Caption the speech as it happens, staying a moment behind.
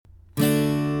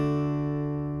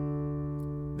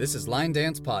This is Line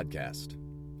Dance Podcast.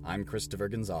 I'm Christopher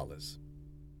Gonzalez.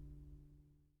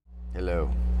 Hello.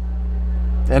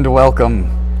 And welcome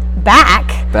back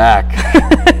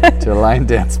to Line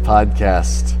Dance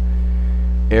Podcast,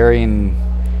 airing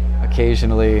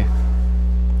occasionally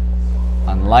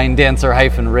on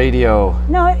linedancer-radio.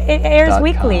 No, it airs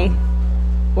weekly.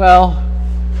 Well,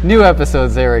 new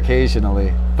episodes air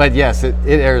occasionally, but yes, it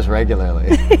airs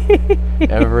regularly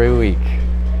every week.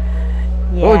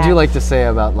 Yeah. What would you like to say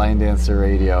about Line Dancer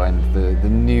Radio and the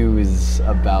news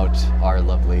about our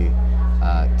lovely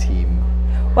team?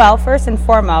 Well, first and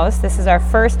foremost, this is our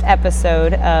first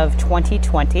episode of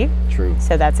 2020. True.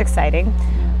 So that's exciting.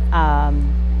 And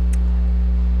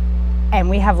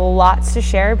we have lots to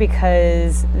share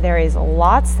because there is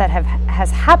lots that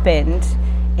has happened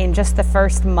in just the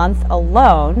first month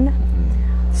alone,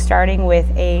 starting with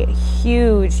a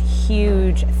huge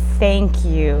thank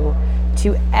you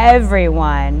to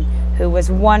everyone who was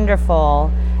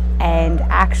wonderful and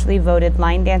actually voted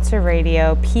Line Dancer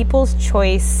Radio People's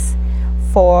Choice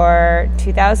for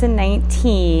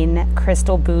 2019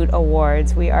 Crystal Boot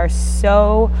Awards. We are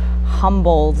so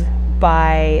humbled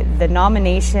by the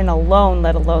nomination alone,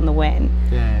 let alone the win.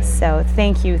 Yay. So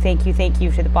thank you to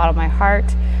the bottom of my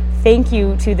heart. Thank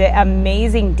you to the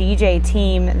amazing DJ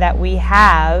team that we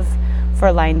have for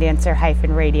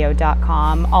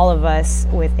linedancer-radio.com. All of us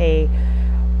with a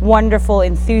wonderful,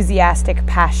 enthusiastic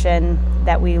passion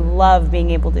that we love being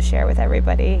able to share with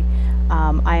everybody.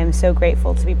 I am so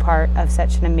grateful to be part of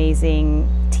such an amazing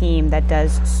team that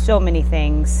does so many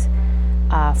things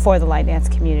for the line dance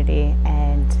community.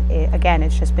 And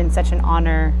it's just been such an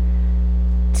honor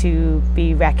to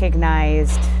be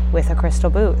recognized with a crystal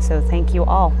boot. So thank you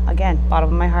all, again, bottom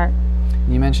of my heart.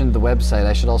 You mentioned the website.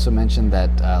 I should also mention that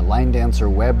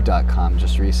linedancerweb.com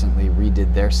just recently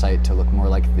redid their site to look more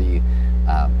like the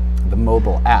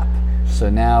mobile app. So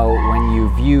now when you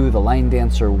view the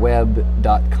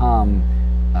linedancerweb.com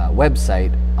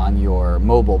website on your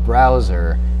mobile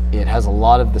browser, it has a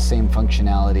lot of the same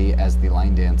functionality as the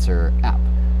Line Dancer app.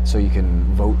 So you can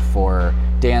vote for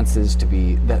dances to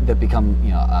be that become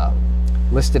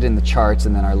listed in the charts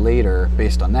and then are later,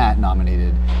 based on that,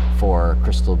 nominated for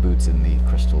Crystal Boots in the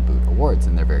Crystal Boot Awards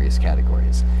in their various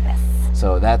categories. Yes.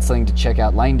 So that's something to check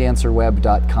out,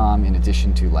 linedancerweb.com, in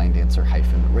addition to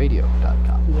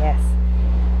linedancer-radio.com. Yes.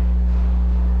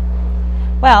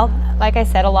 Well, like I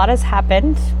said, a lot has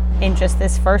happened in just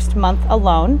this first month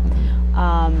alone.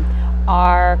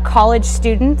 Our college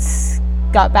students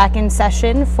got back in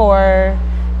session for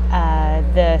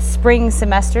the spring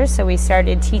semester, so we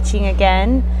started teaching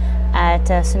again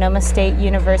at Sonoma State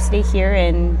University here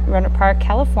in Rohnert Park,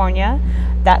 California.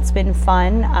 That's been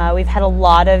fun. We've had a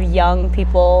lot of young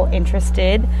people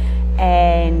interested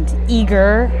and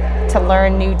eager to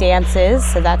learn new dances,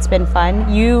 so that's been fun.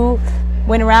 You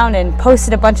went around and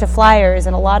posted a bunch of flyers,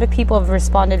 and a lot of people have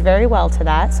responded very well to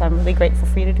that, so I'm really grateful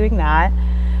for you doing that.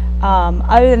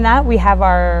 Other than that, we have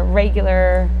our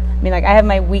regular, I have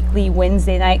my weekly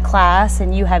Wednesday night class,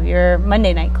 and you have your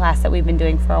Monday night class that we've been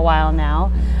doing for a while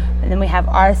now. And then we have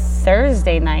our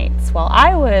Thursday nights. Well,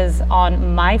 I was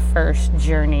on my first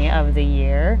journey of the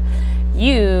year.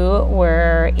 You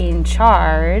were in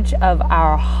charge of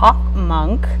our Hot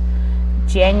Monk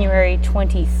January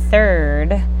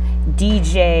 23rd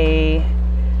DJ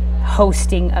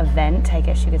hosting event, I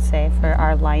guess you could say, for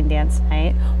our line dance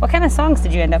night. What kind of songs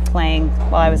did you end up playing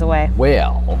while I was away?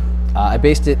 Well, I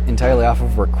based it entirely off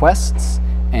of requests,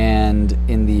 and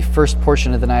in the first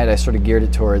portion of the night I sort of geared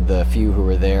it toward the few who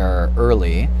were there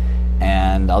early,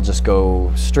 and I'll just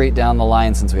go straight down the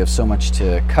line since we have so much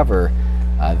to cover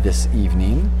this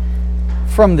evening.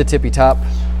 From the tippy top,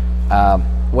 I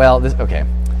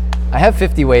have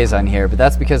 50 ways on here, but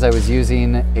that's because I was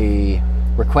using a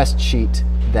request sheet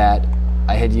that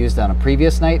I had used on a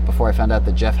previous night before I found out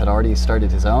that Jeff had already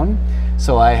started his own.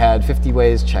 So I had 50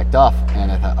 ways checked off,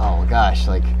 and I thought, oh gosh,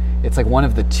 it's like one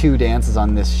of the two dances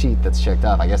on this sheet that's checked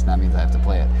off. I guess that means I have to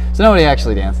play it. So nobody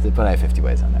actually danced it, but I have 50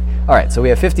 ways on there. All right, so we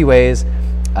have 50 ways,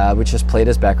 which is played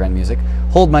as background music.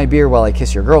 Hold My Beer While I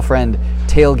Kiss Your Girlfriend,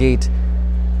 Tailgate,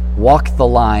 Walk the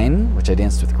Line, which I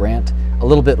danced with Grant, A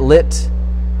Little Bit Lit.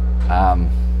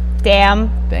 Damn.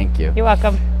 Thank you. You're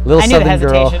welcome. Little I knew Southern the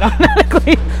hesitation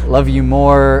automatically. Love You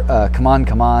More, Come On,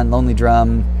 Come On, Lonely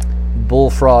Drum,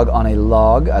 Bullfrog on a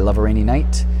Log, I Love a Rainy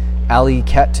Night, Alley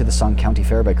Cat to the song County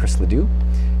Fair by Chris Ledoux,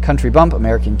 Country Bump,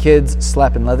 American Kids,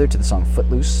 Slappin' Leather to the song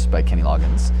Footloose by Kenny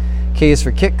Loggins, K is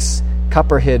for Kicks,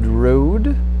 Copperhead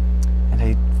Road, and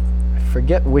I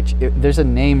forget which, there's a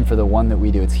name for the one that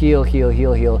we do. It's heel, heel,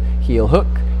 heel, heel, heel, hook,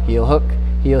 heel, hook,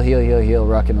 heel, heel, heel, heel,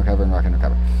 rock and recover, and rock and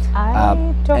recover. I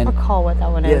don't and- recall what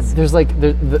that one Yeah, is. there's like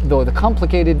the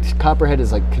complicated Copperhead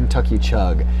is like Kentucky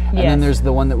Chug, and then Yes. there's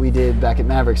the one that we did back at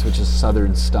Mavericks, which is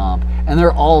Southern Stomp, and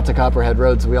they're all to Copperhead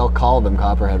Road, so we all call them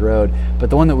Copperhead Road. But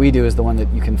the one that we do is the one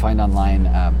that you can find online,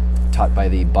 taught by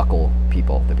the Buckle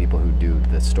people, the people who do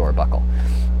the store Buckle.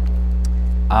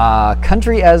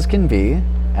 Country as Can Be,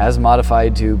 as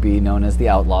modified to be known as The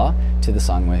Outlaw, to the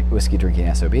song Whiskey Drinking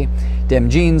S.O.B. Dem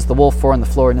Jeans, The Wolf, Four on the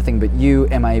Floor, Nothing But You,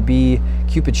 M.I.B.,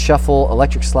 Cupid Shuffle,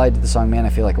 Electric Slide to the song Man, I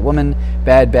Feel Like a Woman,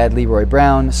 Bad Bad Leroy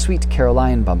Brown, Sweet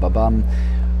Caroline, Bum Bum Bum,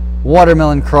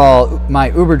 Watermelon Crawl, My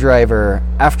Uber Driver,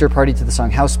 After Party to the song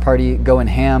House Party, Goin'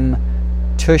 Ham,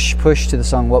 Tush Push to the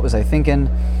song What Was I Thinkin',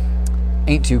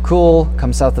 Ain't Too Cool,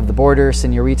 Come South of the Border,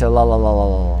 Senorita La La La La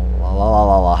La La La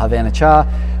La La, Havana Cha,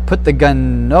 Put the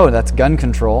Gun, no, that's Gun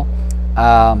Control,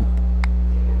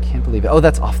 can't believe it. Oh,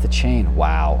 that's Off the Chain.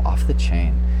 Wow, Off the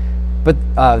Chain. But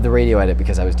the radio edit,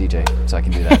 because I was DJ, so I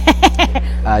can do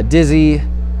that. Dizzy,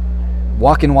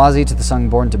 Walkin' Wazzy to the song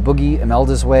Born to Boogie,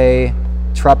 Imelda's Way,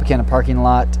 Tropicana Parking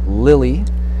Lot, Lily,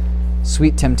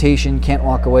 Sweet Temptation, Can't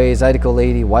Walk Away, Zydeco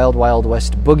Lady, Wild Wild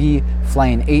West Boogie,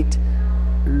 Flying 8,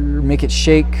 Make It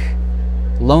Shake,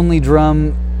 Lonely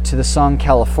Drum to the song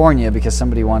California, because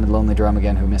somebody wanted Lonely Drum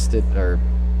again who missed it, or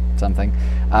something.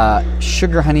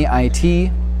 Sugar Honey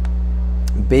IT,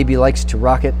 Baby Likes to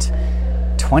Rock It,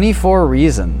 24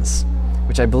 Reasons,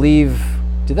 which I believe,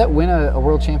 did that win a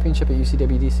world championship at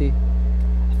UCWDC?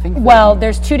 I think. Well,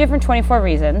 there's two different 24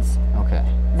 Reasons. Okay.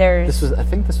 There's I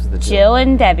think this was the Jill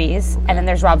and Debbie's, and then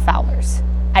there's Rob Fowler's.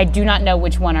 I do not know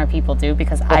which one our people do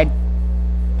because I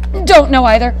don't know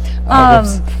either.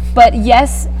 Whoops. But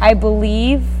yes, I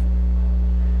believe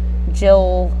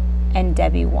Jill and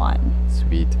Debbie won.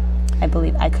 Sweet. I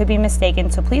believe. I could be mistaken,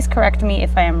 so please correct me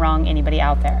if I am wrong, anybody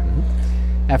out there.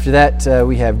 After that,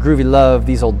 we have Groovy Love,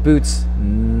 These Old Boots,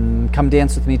 Come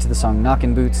Dance With Me to the song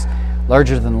Knockin' Boots,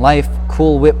 Larger Than Life,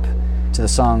 Cool Whip to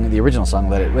the original song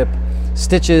Let It Whip,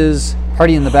 Stitches,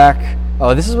 Party in the Back.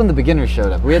 Oh, this is when the beginners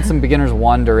showed up. We had some beginners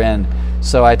wander in,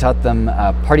 so I taught them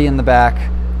Party in the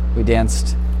Back. We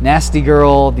danced Nasty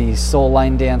Girl, the soul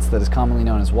line dance that is commonly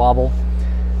known as Wobble.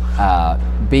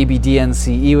 Baby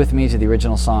DNCE with me to the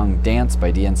original song Dance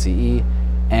by DNCE.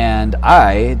 And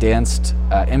I danced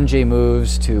MJ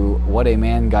Moves to What a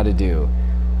Man Gotta Do.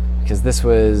 Because this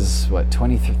was,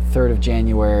 23rd of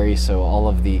January, so all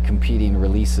of the competing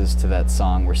releases to that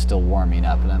song were still warming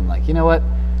up. And I'm like, you know what?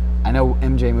 I know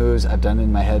MJ Moves, I've done it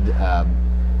in my head,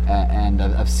 and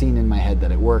I've seen in my head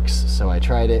that it works, so I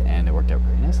tried it, and it worked out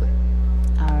very nicely.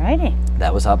 Alrighty.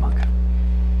 That was Hot Monk.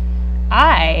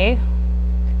 I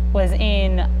was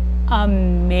in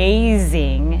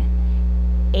amazing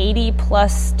 80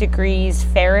 plus degrees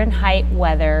Fahrenheit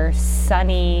weather,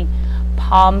 sunny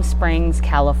Palm Springs,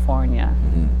 California.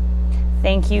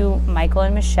 Thank you, Michael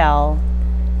and Michelle,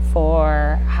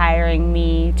 for hiring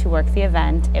me to work the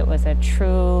event. It was a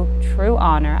true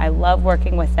honor. I love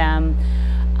working with them.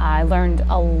 I learned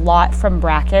a lot from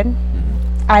Bracken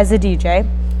as a DJ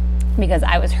because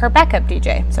I was her backup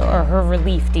DJ, or her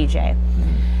relief DJ.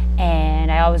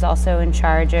 And I was also in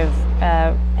charge of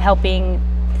helping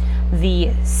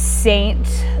the saint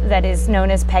that is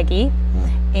known as Peggy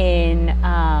in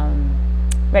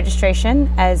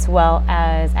registration, as well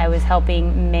as I was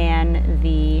helping man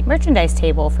the merchandise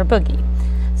table for Boogie.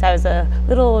 So I was a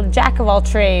little jack of all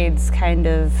trades kind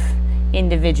of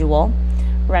individual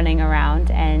running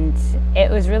around, and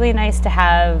it was really nice to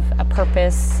have a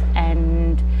purpose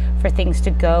and for things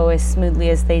to go as smoothly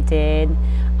as they did.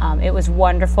 It was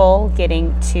wonderful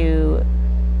getting to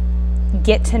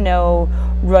get to know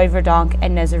Roy Verdonk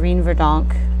and Nazarene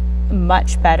Verdonk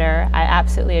much better. I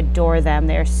absolutely adore them.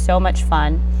 They're so much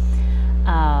fun.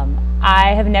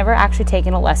 I have never actually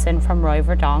taken a lesson from Roy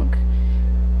Verdonk,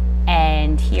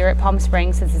 and here at Palm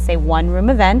Springs, since it's a one-room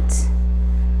event,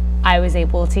 I was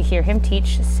able to hear him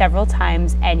teach several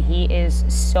times, and he is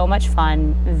so much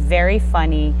fun, very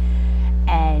funny,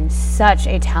 and such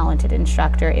a talented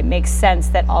instructor. It makes sense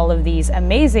that all of these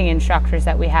amazing instructors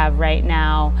that we have right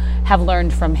now have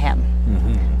learned from him.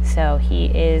 So he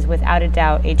is without a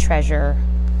doubt a treasure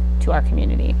to our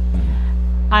community.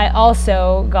 I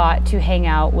also got to hang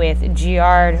out with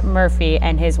Giard Murphy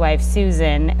and his wife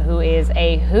Susan, who is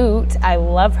a hoot. I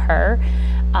love her.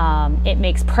 It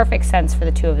makes perfect sense for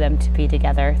the two of them to be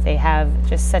together. They have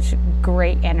just such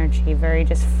great energy, very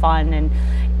just fun and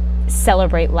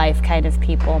celebrate life kind of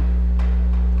people.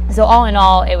 So all in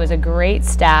all, it was a great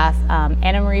staff.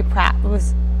 Anna Marie Pratt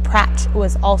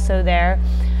was also there.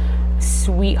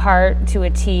 Sweetheart to a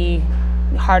T,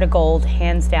 heart of gold,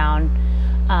 hands down.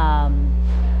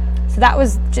 So that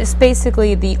was just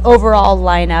basically the overall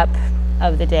lineup.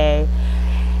 of the day.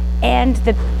 And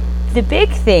the big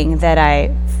thing that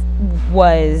I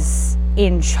was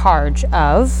in charge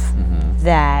of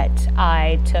that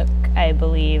I took, I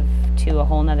believe, to a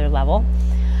whole nother level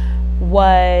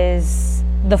was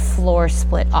the floor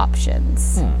split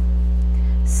options.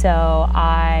 So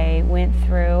I went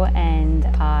through and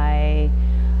I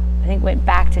think went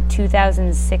back to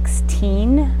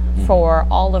 2016 for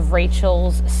all of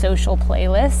Rachel's social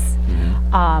playlists.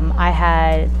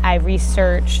 I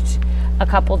researched a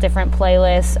couple different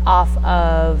playlists off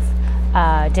of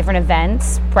different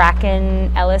events.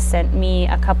 Bracken Ellis sent me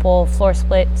a couple floor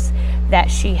splits that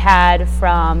she had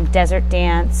from Desert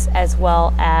Dance as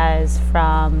well as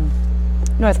from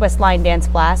Northwest Line Dance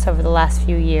Blast over the last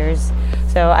few years.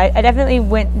 So I definitely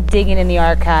went digging in the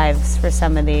archives for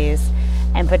some of these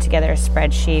and put together a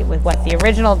spreadsheet with what the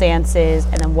original dance is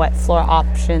and then what floor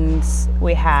options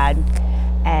we had.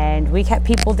 And we kept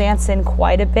people dancing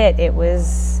quite a bit. It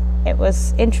was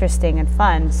interesting and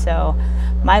fun. So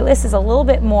my list is a little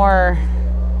bit more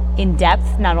in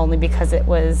depth, not only because it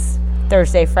was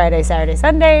Thursday, Friday, Saturday,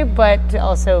 Sunday, but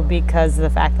also because of the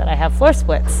fact that I have floor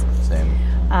splits. Same.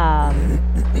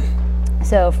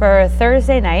 So for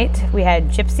Thursday night, we had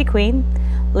Gypsy Queen,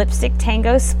 Lipstick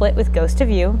Tango split with Ghost of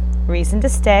You, Reason to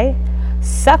Stay,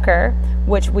 Sucker,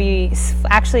 which we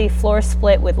actually floor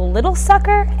split with Little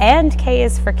Sucker and K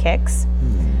is for Kicks,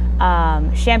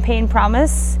 Champagne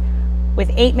Promise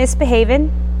with 8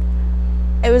 Misbehavin'.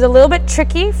 It was a little bit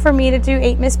tricky for me to do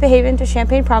 8 Misbehavin' to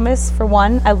Champagne Promise. For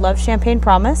one, I love Champagne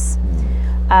Promise.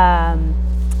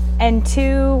 And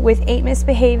 2, with 8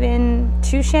 Misbehavin'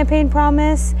 to Champagne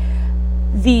Promise,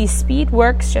 the speed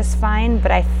works just fine,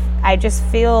 but I just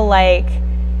feel like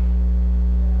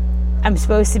I'm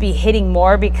supposed to be hitting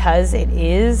more because it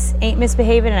is 8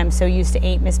 Misbehavin', and I'm so used to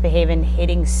 8 Misbehavin'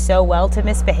 hitting so well to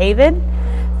Misbehavin'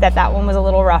 that one was a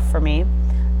little rough for me.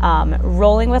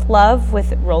 Rolling with Love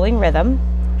with Rolling Rhythm.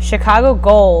 Chicago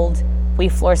Gold, we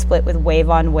floor split with Wave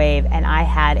on Wave, and I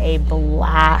had a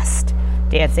blast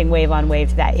dancing Wave on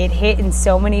Wave to that. It hit in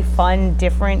so many fun,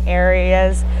 different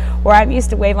areas where I'm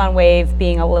used to Wave on Wave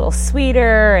being a little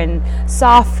sweeter and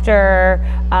softer.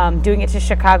 Doing it to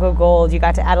Chicago Gold, you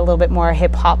got to add a little bit more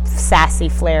hip-hop, sassy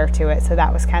flair to it, so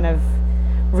that was kind of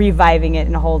reviving it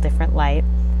in a whole different light.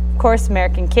 Of course,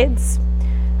 American Kids.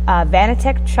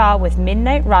 Vanatech Cha with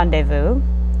Midnight Rendezvous.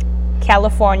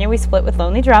 California, we split with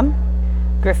Lonely Drum.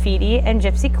 Graffiti and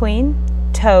Gypsy Queen.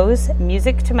 Toes,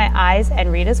 Music to My Eyes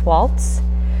and Rita's Waltz.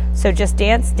 So Just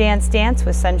Dance, Dance, Dance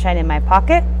with Sunshine in My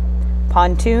Pocket.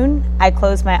 Pontoon, I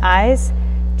Close My Eyes.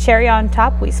 Cherry on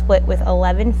Top, we split with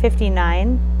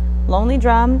 11:59. Lonely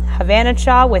Drum, Havana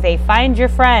Cha with a Find Your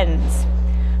Friends.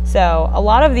 So a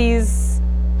lot of these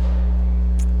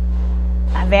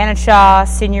Havana Cha,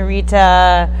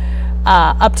 Senorita,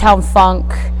 Uptown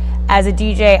Funk. As a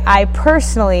DJ, I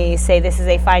personally say this is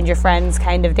a Find Your Friends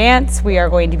kind of dance. We are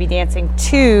going to be dancing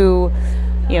to,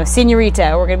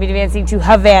 Senorita, or we're going to be dancing to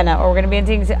Havana, or we're going to be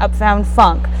dancing to Uptown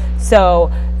Funk. So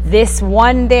this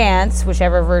one dance,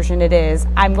 whichever version it is,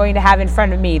 I'm going to have in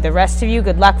front of me. The rest of you,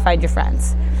 good luck, find your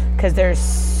friends, because there's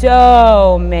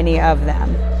so many of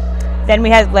them. Then we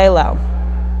had Lay Low.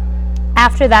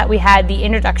 After that, we had the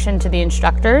introduction to the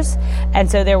instructors,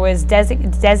 and so there was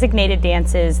designated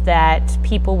dances that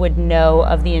people would know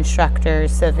of the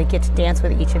instructors, so they get to dance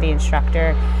with each of the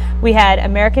instructor. We had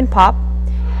American Pop,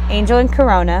 Angel and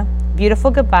Corona, Beautiful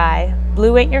Goodbye,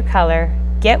 Blue Ain't Your Color,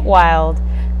 Get Wild,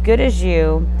 Good As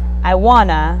You, I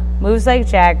Wanna, Moves Like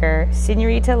Jagger,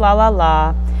 Senorita La La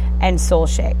La, and Soul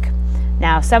Shake.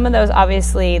 Now, some of those,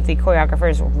 obviously, the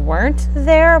choreographers weren't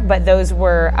there, but those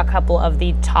were a couple of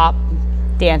the top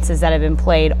dances that have been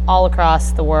played all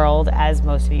across the world, as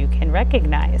most of you can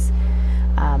recognize.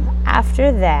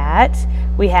 After that,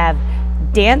 we have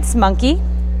Dance Monkey,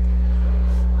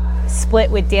 split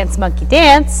with Dance Monkey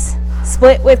Dance,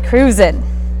 split with Cruisin'.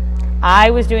 I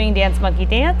was doing Dance Monkey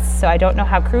Dance, so I don't know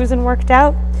how Cruisin' worked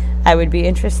out. I would be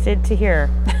interested to hear.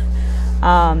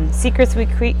 Secrets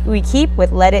We Keep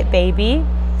with Let It Baby,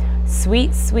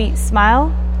 Sweet Sweet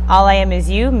Smile, All I Am Is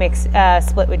You,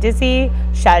 split with Dizzy,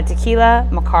 Shot of Tequila,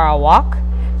 Macara Walk,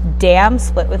 Damn,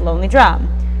 split with Lonely Drum,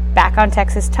 Back on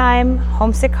Texas Time,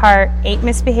 Homesick Heart, 8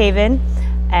 Misbehavin',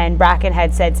 and Bracken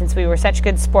had said, since we were such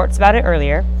good sports about it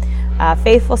earlier,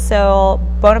 Faithful Soul,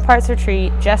 Bonaparte's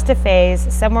Retreat, Just a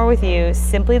Phase, Somewhere With You,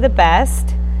 Simply the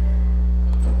Best,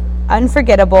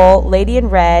 Unforgettable, Lady in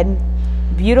Red,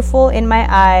 Beautiful in My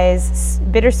Eyes,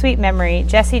 Bittersweet Memory,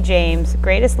 Jesse James,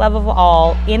 Greatest Love of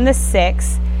All, In the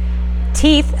Six,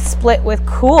 Teeth split with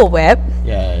Cool Whip,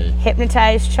 Yay.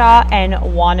 Hypnotized Cha,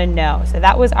 and Wanna Know. So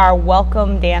that was our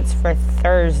welcome dance for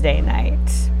Thursday night.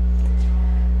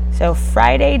 So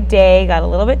Friday day got a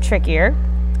little bit trickier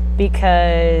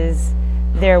because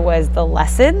there was the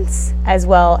lessons as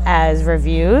well as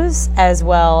reviews, as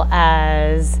well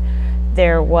as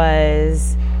there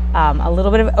was a little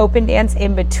bit of open dance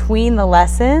in between the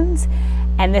lessons.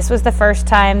 And this was the first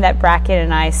time that Bracken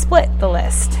and I split the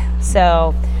list.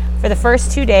 So for the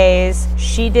first 2 days,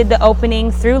 she did the opening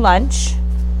through lunch,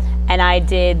 and I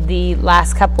did the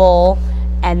last couple,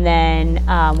 and then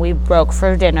we broke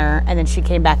for dinner, and then she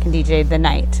came back and DJ'd the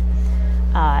night.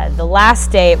 The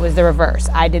last day, it was the reverse.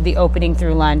 I did the opening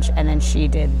through lunch, and then she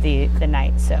did the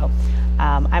night. So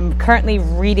I'm currently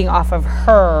reading off of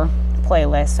her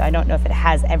playlist, so I don't know if it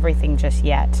has everything just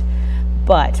yet,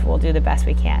 but we'll do the best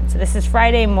we can. So this is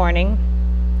Friday morning,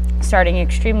 starting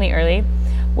extremely early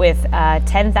with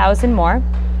 10,000 More,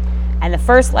 and the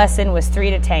first lesson was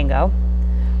 3 to Tango,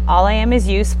 All I Am Is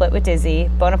You split with Dizzy,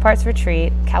 Bonaparte's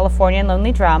Retreat, Californian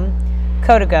Lonely Drum,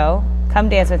 Kodago, Come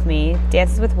Dance With Me,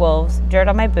 Dances with Wolves, Dirt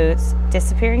on My Boots,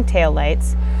 Disappearing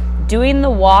Taillights, Doing the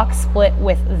Walk split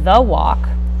with The Walk,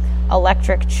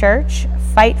 Electric Church,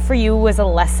 Fight for You was a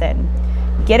lesson,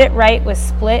 Get It Right was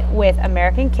split with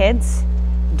American Kids,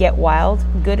 Get Wild,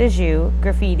 Good As You,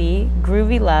 Graffiti,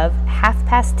 Groovy Love, Half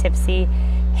Past Tipsy,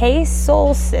 Hey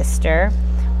Soul Sister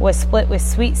was split with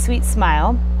Sweet Sweet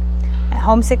Smile,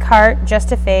 Homesick Heart,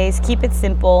 Just a Phase, Keep It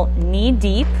Simple, Knee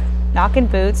Deep, Knockin'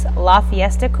 Boots, La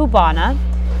Fiesta Cubana,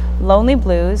 Lonely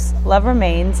Blues, Love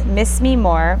Remains, Miss Me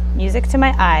More, Music to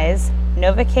My Eyes,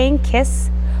 Novocaine Kiss,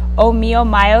 Oh Mio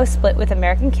Mayo split with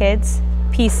American Kids,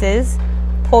 Pieces,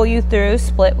 Pull You Through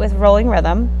split with Rolling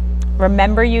Rhythm,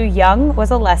 Remember You Young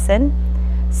was a lesson,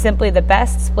 Simply the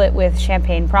Best split with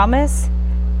Champagne Promise,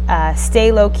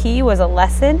 Stay Low Key was a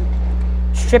lesson,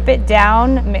 Strip It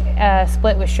Down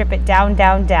split with Strip It Down,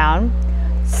 Down, Down,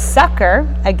 Sucker,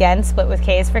 again, split with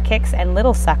K is for Kicks and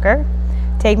Little Sucker,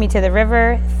 Take Me to the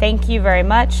River, Thank You Very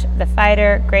Much, The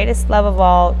Fighter, Greatest Love of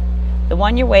All, The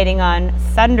One You're Waiting On,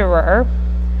 Thunderer,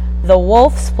 The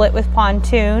Wolf split with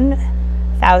Pontoon,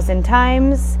 1,000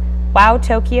 Times, Wow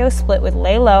Tokyo split with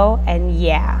Lay Low, and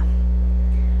Yeah.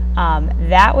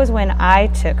 That was when I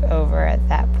took over at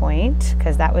that point,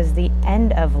 because that was the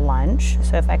end of lunch.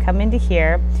 So if I come into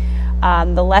here,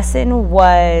 the lesson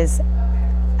was,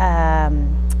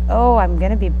 I'm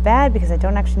going to be bad because I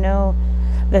don't actually know.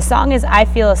 The song is I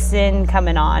Feel a Sin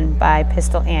Coming On by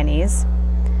Pistol Annies.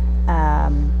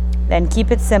 Then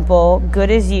Keep It Simple,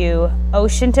 Good As You,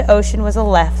 Ocean to Ocean was a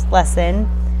lesson.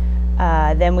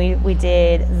 Then we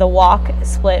did The Walk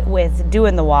split with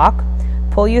Doing the Walk,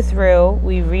 Pull You Through.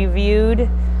 We reviewed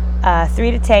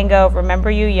 3 to Tango,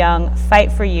 Remember You Young, Fight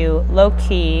for You, Low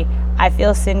Key, I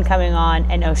Feel Sin Coming On,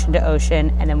 and Ocean to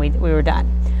Ocean, and then we were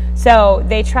done. So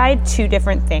they tried 2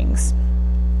 different things.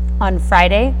 On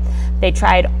Friday, they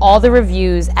tried all the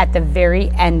reviews at the very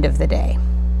end of the day.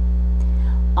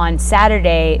 On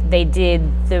Saturday, they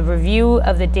did the review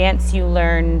of the dance you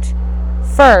learned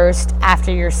first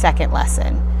after your second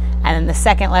lesson, and then the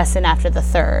second lesson after the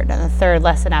third, and the third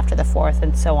lesson after the fourth,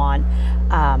 and so on,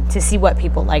 to see what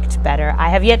people liked better. I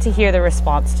have yet to hear the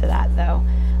response to that, though,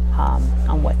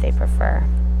 on what they prefer.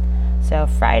 So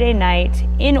Friday night,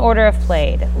 in order of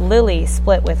played, Lily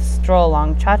split with Stroll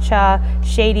Along Cha-Cha,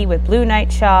 Shady with Blue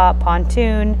Night Shaw,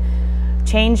 Pontoon,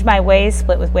 Change My Ways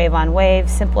split with Wave on Wave,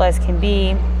 Simple as Can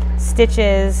Be,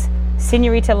 Stitches,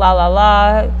 Senorita La La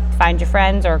La, Find Your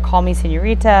Friends or Call Me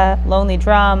Senorita, Lonely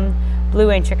Drum,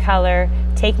 Blue Ain't Your Color,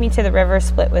 Take Me to the River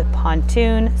split with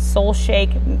Pontoon, Soul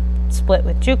Shake split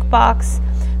with Jukebox,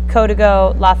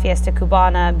 Kodago, La Fiesta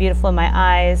Cubana, Beautiful in My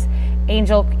Eyes,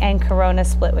 Angel and Corona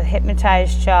split with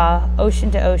Hypnotized Jaw, Ocean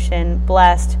to Ocean,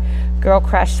 Blessed, Girl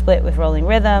Crush split with Rolling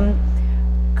Rhythm,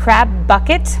 Crab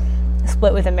Bucket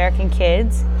split with American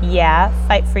Kids, Yeah,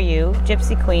 Fight for You,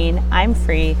 Gypsy Queen, I'm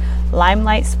Free,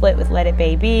 Limelight split with Let It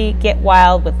Baby, Get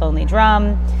Wild with Lonely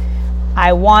Drum,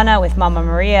 I Wanna with Mama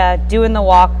Maria, Doing the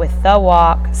Walk with The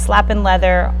Walk, Slappin'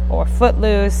 Leather or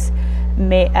Footloose,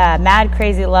 Mad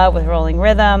Crazy Love with Rolling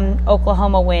Rhythm,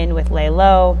 Oklahoma Wind with Lay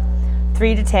Low,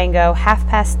 3 to Tango, Half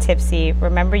Past Tipsy,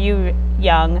 Remember You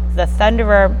Young, The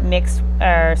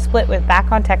Thunderer split with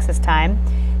Back on Texas Time,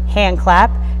 Hand Clap,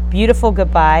 Beautiful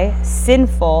Goodbye,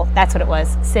 Sinful, that's what it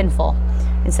was, Sinful,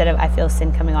 instead of I Feel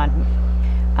Sin Coming On.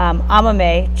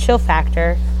 Amame, Chill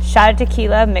Factor, Shot of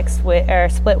Tequila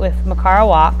split with Makara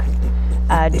Walk,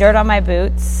 Dirt on My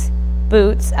Boots,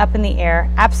 Boots, Up in the Air,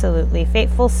 Absolutely,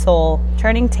 Fateful Soul,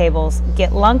 Turning Tables,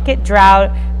 Get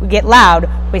Loud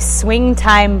with Swing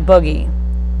Time Boogie.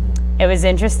 It was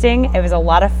interesting. It was a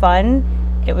lot of fun.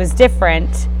 It was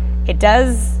different. It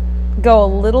does go a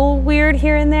little weird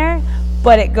here and there,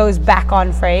 but it goes back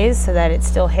on phrase so that it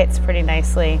still hits pretty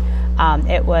nicely.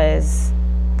 It was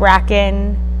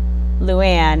Bracken,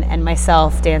 Luann, and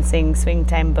myself dancing Swing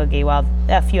Time Boogie while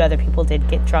a few other people did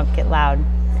Get Drunk, Get Loud.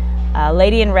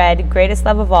 Lady in Red, Greatest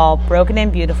Love of All, Broken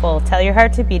and Beautiful, Tell Your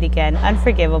Heart to Beat Again,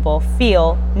 Unforgivable,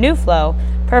 Feel, New Flow,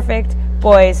 Perfect,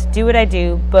 Boys, Do What I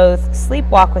Do, Both, Sleep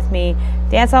Walk With Me,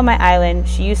 Dance on My Island,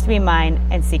 She Used to Be Mine,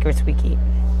 and Secrets We Keep.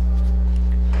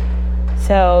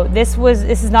 So this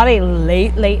is not a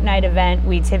late night event.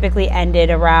 We typically ended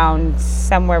around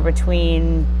somewhere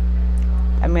between,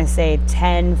 I'm going to say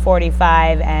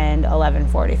 10:45 and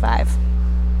 11:45.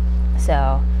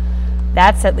 So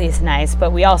that's at least nice,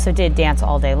 but we also did dance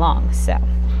all day long. So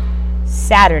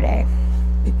Saturday,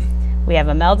 we have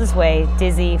Imelda's Way,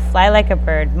 Dizzy, Fly Like a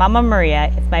Bird, Mama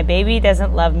Maria, If My Baby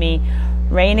Doesn't Love Me,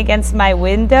 Rain Against My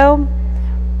Window,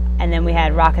 and then we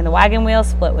had Rockin' the Wagon Wheel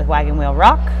split with Wagon Wheel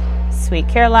Rock, Sweet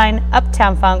Caroline,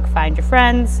 Uptown Funk, Find Your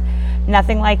Friends,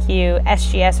 Nothing Like You,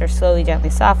 SGS or Slowly Gently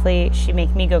Softly, She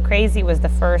Make Me Go Crazy was the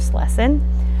first lesson.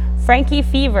 Frankie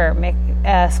Fever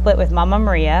split with Mama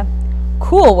Maria,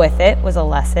 Cool With It was a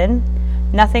lesson,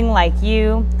 Nothing Like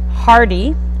You,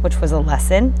 Hardy, which was a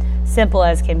lesson, Simple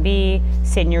As Can Be,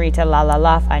 Senorita La La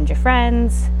La, Find Your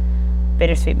Friends,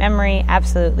 Bittersweet Memory,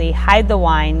 Absolutely, Hide the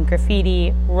Wine,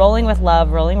 Graffiti, Rolling with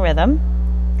Love, Rolling Rhythm,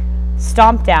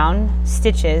 Stomp Down,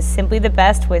 Stitches, Simply the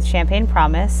Best with Champagne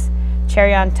Promise,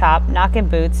 Cherry on Top, Knockin'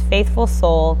 Boots, Faithful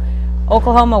Soul,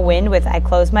 Oklahoma Wind with I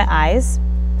Close My Eyes,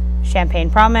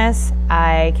 Champagne Promise,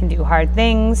 I Can Do Hard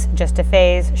Things, Just a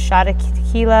Phase, Shot of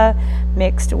Tequila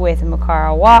mixed with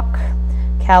Macara Walk,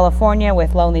 California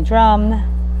with Lonely Drum,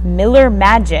 Miller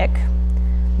Magic,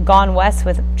 Gone West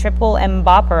with Triple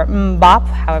Mbop or Mbop,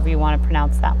 however you want to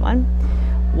pronounce that one,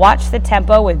 Watch the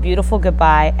Tempo with Beautiful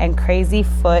Goodbye, and Crazy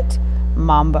Foot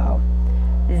Mambo.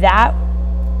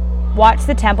 Watch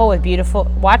the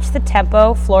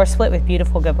Tempo floor split with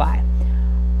Beautiful Goodbye.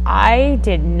 I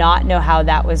did not know how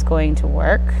that was going to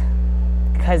work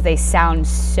because they sound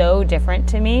so different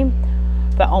to me.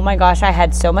 But oh my gosh, I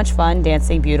had so much fun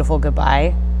dancing Beautiful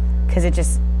Goodbye because it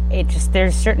just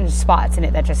there's certain spots in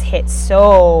it that just hit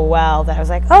so well that I was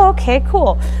like, oh, okay,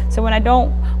 cool. So when I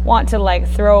don't want to like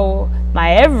throw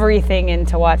my everything in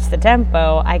to Watch the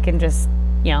Tempo, I can just,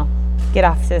 get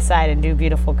off to the side and do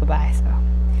Beautiful Goodbye. So,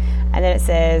 and then it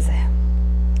says,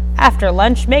 after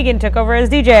lunch, Megan took over as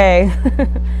DJ.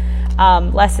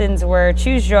 Lessons were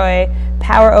Choose Joy,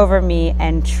 Power Over Me,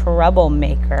 and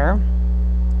Troublemaker.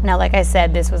 Now, like I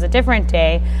said, this was a different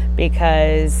day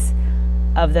because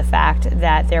of the fact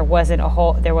that there wasn't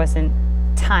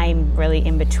time really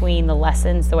in between the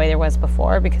lessons the way there was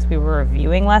before because we were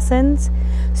reviewing lessons.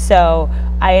 So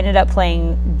I ended up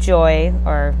playing Joy,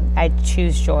 or I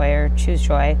Choose Joy, or Choose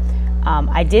Joy.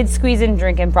 I did squeeze in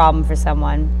Drinking Problem for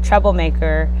someone,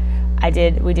 Troublemaker.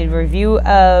 We did review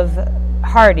of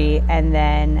Hardy, and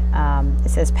then it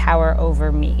says Power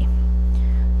Over Me.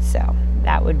 So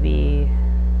that would be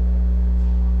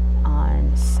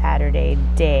on Saturday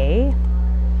day.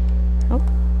 Oh,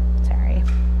 sorry.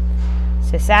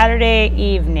 So Saturday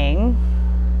evening,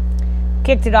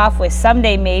 kicked it off with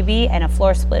Someday Maybe and a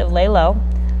floor split of Lay Low,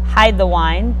 Hide the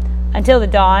Wine, Until the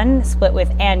Dawn split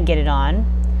with And Get It On,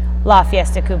 La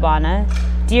Fiesta Cubana,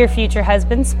 Dear Future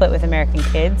Husband split with American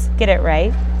Kids, Get It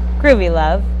Right, Groovy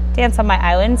Love, Dance on My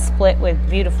Island split with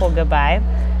Beautiful Goodbye,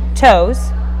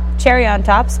 Toes, Cherry on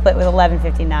Top split with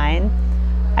 11:59,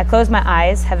 I Close My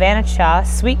Eyes, Havana Cha,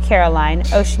 Sweet Caroline,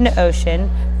 Ocean to Ocean,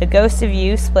 The Ghost of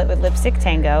You split with Lipstick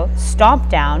Tango, Stomp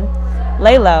Down,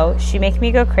 Lay Low, She Make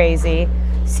Me Go Crazy,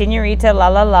 Senorita La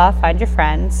La La, Find Your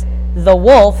Friends, The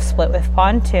Wolf split with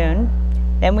Pontoon.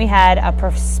 Then we had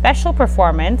a special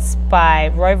performance by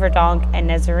Roy Verdonk and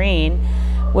Nazarene,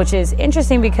 which is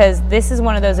interesting because this is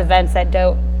one of those events that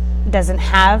doesn't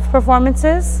have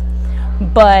performances,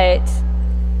 but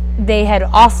they had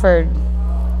offered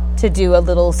to do a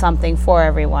little something for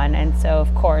everyone, and so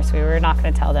of course we were not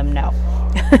going to tell them no.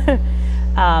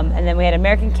 And then we had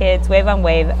American Kids, Wave on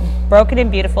Wave, Broken and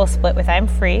Beautiful split with I'm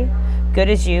Free, Good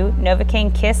As You,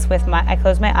 Novocaine Kiss with I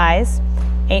Close My Eyes,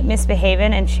 Ain't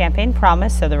Misbehavin' and Champagne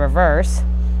Promise, so the reverse.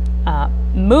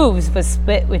 Moves was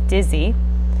split with Dizzy,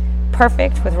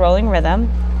 Perfect with Rolling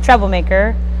Rhythm,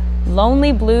 Troublemaker,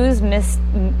 Lonely Blues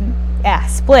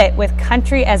split with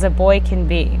Country as a Boy Can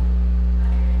Be.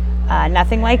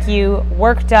 Nothing Like You,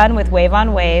 Work Done with Wave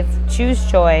on Wave, Choose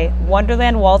Joy,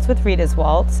 Wonderland Waltz with Rita's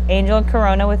Waltz, Angel and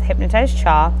Corona with Hypnotized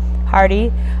Cha,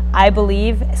 Hardy, I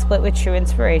Believe split with True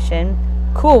Inspiration,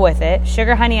 Cool With It,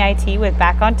 Sugar Honey IT with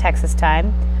Back on Texas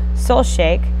Time, Soul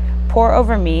Shake, Pour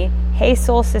Over Me, Hey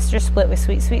Soul Sister split with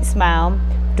Sweet Sweet Smile,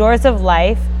 Doors of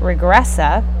Life,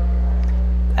 Regressa,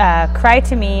 Cry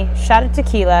to Me, Shot of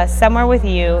Tequila, Somewhere with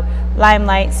You,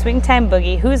 Limelight, Swing Time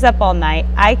Boogie, Who's Up All Night,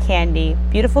 Eye Candy,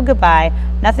 Beautiful Goodbye,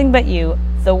 Nothing But You,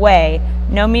 The Way,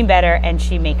 Know Me Better, and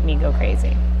She Make Me Go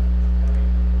Crazy.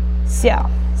 So,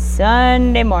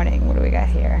 Sunday morning, what do we got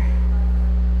here?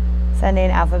 Sunday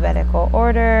in alphabetical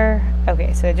order.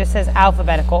 Okay, so it just says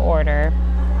alphabetical order.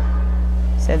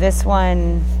 So this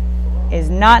one is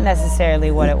not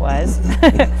necessarily what it was.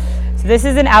 So this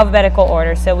is in alphabetical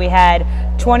order. So we had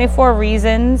 24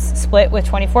 Reasons split with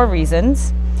 24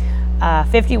 Reasons,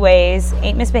 50 Ways,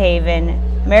 Ain't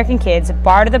Misbehavin', American Kids,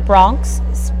 Bar to the Bronx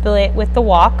split with The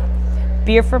Walk,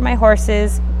 Beer for My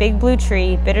Horses, Big Blue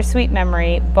Tree, Bittersweet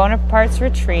Memory, Bonaparte's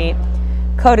Retreat,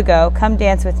 Codago, Come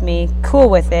Dance With Me, Cool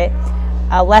With It,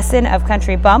 A Lesson of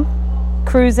Country Bump,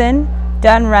 Cruisin',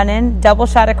 Done Runnin', Double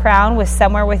Shot of Crown with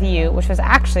Somewhere With You, which was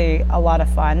actually a lot of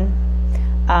fun,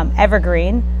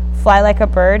 Evergreen, Fly Like a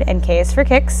Bird, and K is for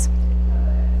Kicks,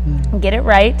 Get It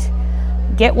Right,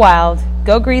 Get Wild,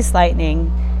 Go Grease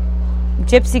Lightning,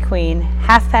 Gypsy Queen,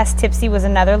 Half Past Tipsy was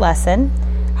another lesson,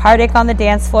 Heartache on the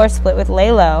Dance Floor split with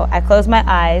Lay Low, I Close My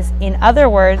Eyes, In Other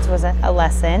Words was a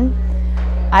lesson,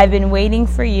 I've Been Waiting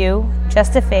for You,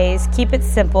 Just a Phase, Keep It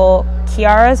Simple,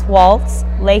 Kiara's Waltz,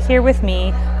 Lay Here With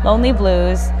Me, Lonely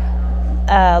Blues,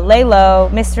 Lay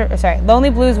Low, Lonely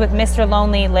Blues with Mr.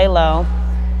 Lonely, Lay Low,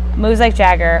 Moves Like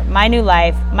Jagger, My New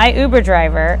Life, My Uber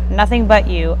Driver, Nothing But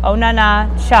You, Oh Na Na,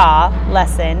 Cha,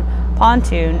 Lesson,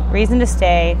 Pontoon, Reason to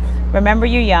Stay, Remember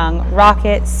You Young,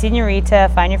 Rocket,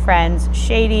 Senorita, Find Your Friends,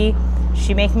 Shady,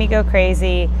 She Make Me Go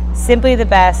Crazy, Simply the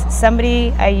Best,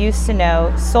 Somebody I Used to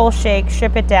Know, Soul Shake,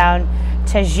 Strip It Down,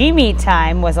 Tajimi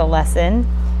Time was a lesson,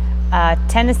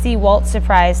 Tennessee Waltz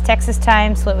Surprise, Texas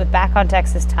Time, split with Back on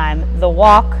Texas Time, The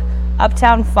Walk,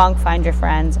 Uptown Funk, Find Your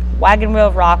Friends, Wagon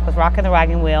Wheel Rock with Rockin' the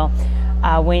Wagon Wheel,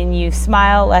 When You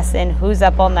Smile lesson, Who's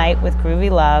Up All Night with Groovy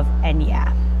Love, and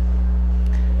yeah.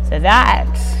 So that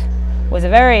was a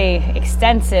very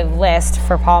extensive list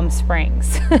for Palm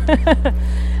Springs.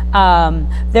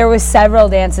 There was several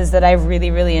dances that I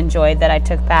really, really enjoyed that I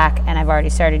took back, and I've already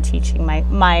started teaching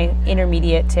my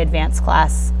intermediate to advanced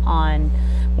class on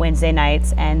Wednesday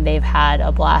nights, and they've had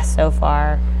a blast so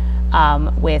far.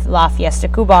 With La Fiesta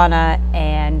Cubana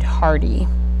and Hardy.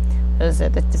 Those are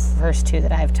the first two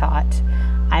that I've taught.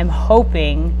 I'm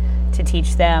hoping to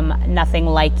teach them Nothing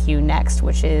Like You next,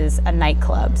 which is a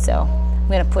nightclub. So I'm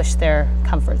going to push their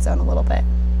comfort zone a little bit.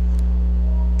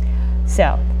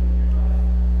 So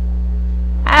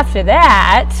after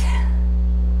that,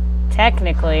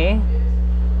 technically,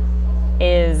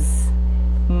 is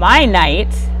my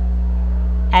night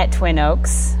at Twin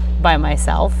Oaks by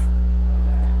myself.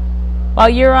 While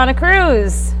you're on a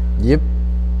cruise. Yep.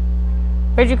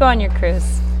 Where'd you go on your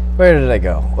cruise? Where did I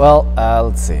go? Well,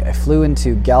 let's see. I flew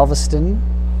into Galveston,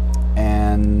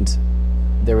 and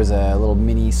there was a little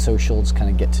mini social, just kind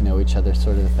of get to know each other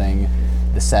sort of thing,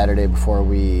 the Saturday before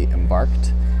we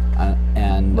embarked.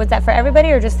 And was that for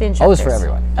everybody or just the instructors? Oh, it was for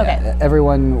everyone. Okay. Yeah,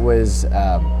 everyone was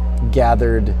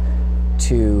gathered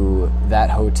to that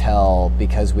hotel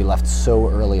because we left so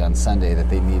early on Sunday that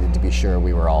they needed to be sure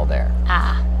we were all there.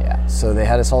 Ah. Yeah, so they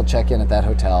had us all check in at that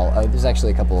hotel. There's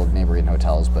actually a couple of neighboring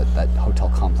hotels, but that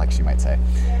hotel complex, you might say.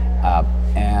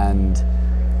 And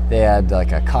they had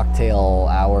like a cocktail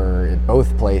hour at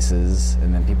both places,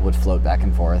 and then people would float back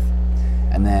and forth.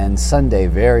 And then Sunday,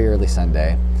 very early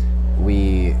Sunday,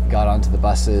 we got onto the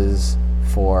buses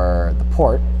for the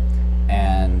port,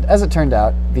 and as it turned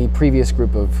out, the previous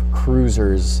group of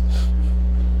cruisers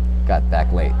got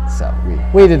back late. So we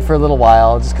waited for a little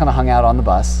while, just kind of hung out on the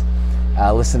bus.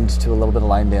 Listened to a little bit of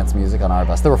line dance music on our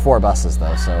bus. There were 4 buses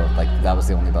though, so like that was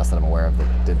the only bus that I'm aware of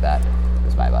that did that. It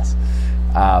was my bus.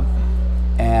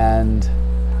 And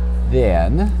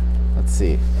then, let's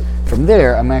see. From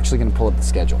there, I'm actually going to pull up the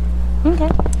schedule. Okay.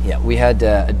 Yeah, we had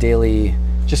a daily,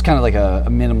 just kind of like a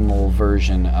minimal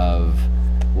version of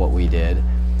what we did.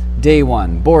 Day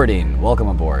 1, boarding, welcome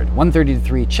aboard. 1:30 to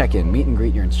 3, check-in, meet and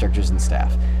greet your instructors and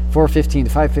staff. 4:15 to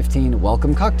 5:15,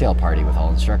 welcome cocktail party with all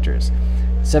instructors.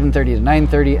 7:30 to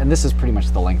 9:30, and this is pretty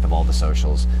much the length of all the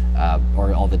socials,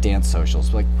 or all the dance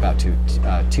socials, like about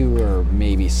two or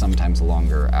maybe sometimes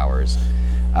longer hours.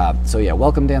 So yeah,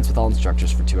 welcome dance with all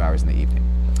instructors for 2 hours in the evening.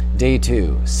 Day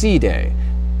 2, Sea Day.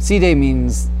 Sea Day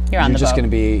means you're just going to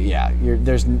be,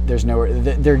 there's nowhere,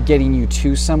 they're getting you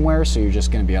to somewhere, so you're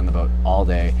just going to be on the boat all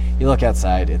day. You look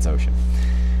outside, it's ocean.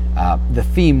 The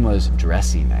theme was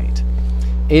dressy night.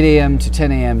 8 a.m. to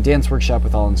 10 a.m. dance workshop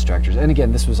with all instructors. And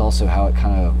again, this was also how it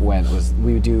kind of went, was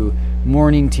we would do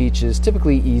morning teaches,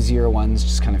 typically easier ones,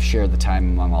 just kind of share the time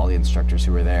among all the instructors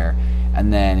who were there.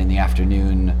 And then in the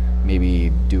afternoon,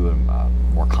 maybe do a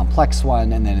more complex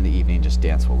one, and then in the evening just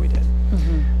dance what we did.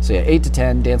 So 8 to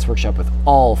 10, dance workshop with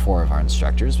all 4 of our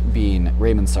instructors, being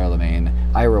Raymond Sarlemagne,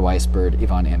 Ira Weisbird,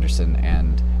 Yvonne Anderson,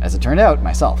 and, as it turned out,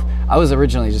 myself. I was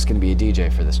originally just going to be a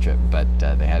DJ for this trip, but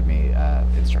they had me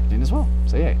instructing as well,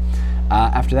 so yay.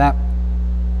 After that,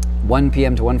 1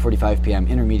 p.m. to 1:45 p.m.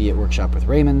 intermediate workshop with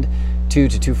Raymond, 2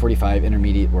 to 2:45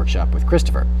 intermediate workshop with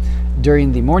Christopher.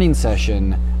 During the morning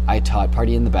session, I taught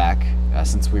Party in the Back,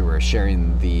 since we were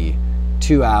sharing the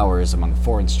 2 hours among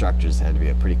 4 instructors. It had to be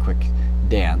a pretty quick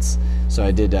dance. So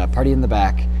I did Party in the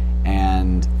Back,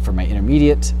 and for my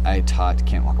intermediate, I taught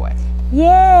Can't Walk Away.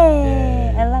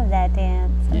 Yay! I love that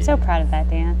dance. I'm so proud of that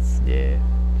dance. Yeah.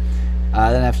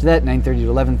 Then after that, 9:30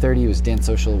 to 11:30 was dance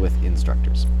social with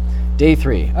instructors. Day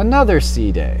 3, another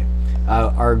C day.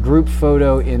 Our group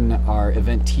photo in our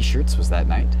event t-shirts was that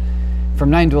night. From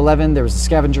 9 to 11, there was a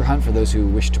scavenger hunt for those who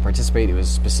wished to participate. It was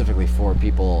specifically for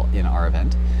people in our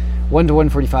event. 1 to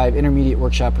 1:45 intermediate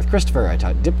workshop with Christopher. I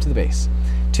taught Dip to the Bass.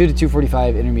 2 to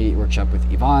 2:45 intermediate workshop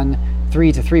with Yvonne.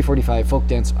 3 to 3:45 folk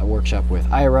dance workshop with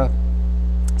Ira.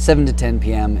 7 to 10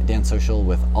 p.m. dance social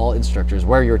with all instructors.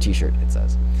 Wear your t-shirt, it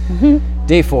says.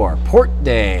 Day 4, Port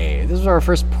Day. This was our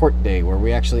first port day where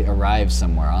we actually arrived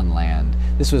somewhere on land.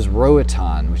 This was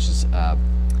Roatan, which is, I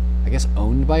guess,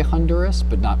 owned by Honduras,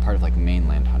 but not part of like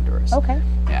mainland Honduras. Okay.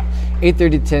 Yeah.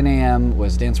 8:30 to 10 a.m.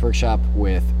 was dance workshop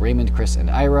with Raymond, Chris, and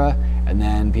Ira. And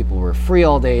then people were free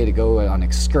all day to go on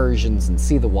excursions and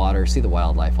see the water, see the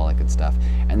wildlife, all that good stuff.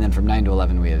 And then from 9 to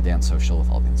 11, we had a dance social with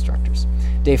all the instructors.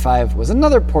 Day 5 was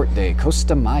another port day,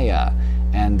 Costa Maya.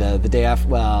 And the day after,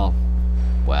 well,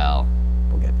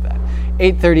 we'll get to that.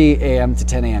 8:30 a.m. to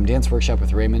 10 a.m. dance workshop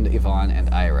with Raymond, Yvonne, and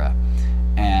Ira.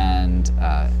 And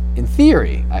in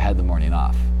theory, I had the morning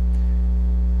off.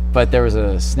 But there was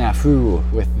a snafu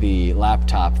with the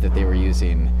laptop that they were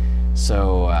using.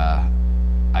 So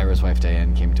Ira's wife,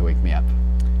 Diane, came to wake me up.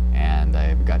 And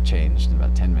I got changed in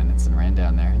about 10 minutes and ran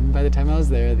down there. And by the time I was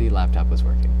there, the laptop was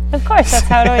working. Of course, that's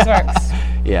how it always works.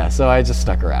 Yeah, so I just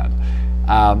stuck around.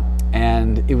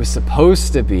 And it was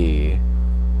supposed to be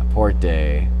a port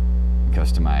day in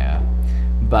Costa Maya.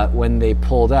 But when they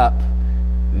pulled up,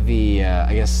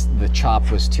 I guess the chop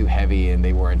was too heavy and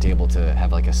they weren't able to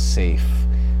have like a safe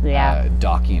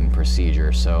docking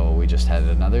procedure. So we just had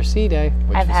another sea day,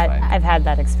 which was fine. I've had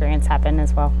that experience happen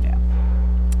as well. Yeah.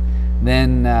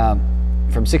 Then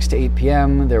from 6 to 8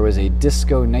 p.m., there was a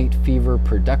Disco Night Fever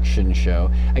production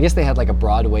show. I guess they had like a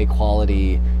Broadway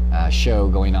quality show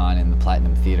going on in the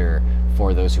Platinum Theater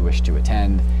for those who wish to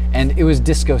attend. And it was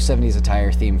disco 70s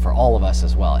attire theme for all of us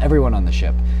as well, everyone on the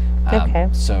ship. Okay.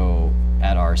 So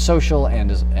at our social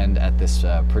and at this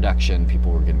production,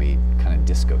 people were going to be kind of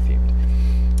disco themed.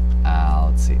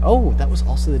 Let's see. Oh, that was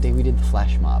also the day we did the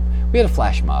flash mob. We had a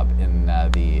flash mob in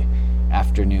the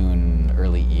afternoon,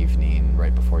 early evening,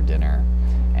 right before dinner.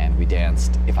 And we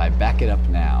danced, if I back it up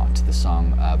now, to the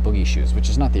song Boogie Shoes, which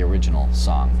is not the original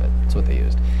song, but it's what they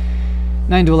used.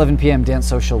 9 to 11 p.m. dance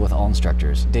social with all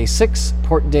instructors. Day 6,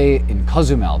 port day in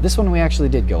Cozumel. This one we actually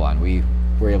did go on. We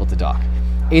were able to dock.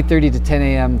 8:30 to 10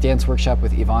 a.m. dance workshop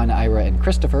with Yvonne, Ira, and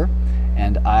Christopher.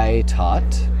 And I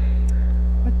taught...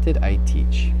 What did I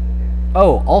teach?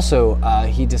 Oh, also,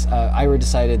 Ira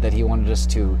decided that he wanted us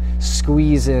to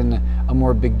squeeze in a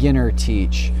more beginner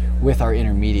teach with our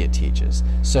intermediate teaches.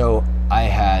 So I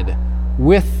had,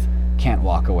 with Can't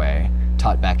Walk Away,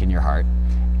 taught Back in Your Heart,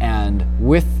 and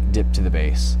with Dip to the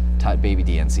Bass, taught Baby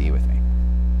DNCE with me.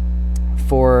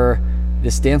 For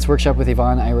this dance workshop with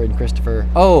Yvonne, Ira, and Christopher,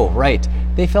 oh, right,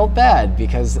 they felt bad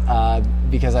because I,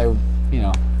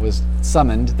 was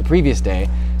summoned the previous day,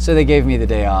 so they gave me the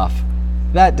day off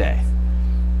that day.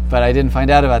 But I didn't find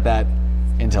out about that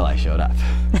until I showed up.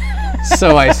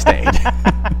 So I stayed.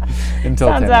 Until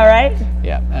Sounds 10. all right.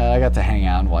 Yeah, I got to hang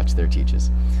out and watch their teaches.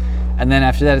 And then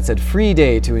after that it said, free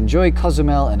day to enjoy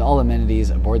Cozumel and all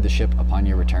amenities aboard the ship upon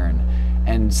your return.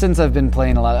 And since I've been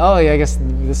playing a lot, I guess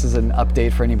this is an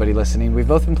update for anybody listening. We've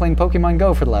both been playing Pokemon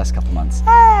Go for the last couple months.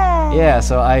 Hey. Yeah,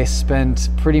 so I spent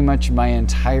pretty much my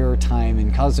entire time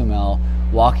in Cozumel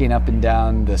walking up and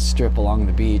down the strip along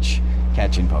the beach,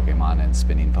 catching Pokemon and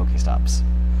spinning Pokestops.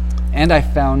 And I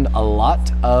found a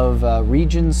lot of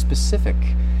region-specific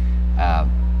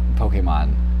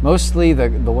Pokemon. Mostly the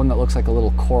one that looks like a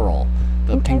little coral,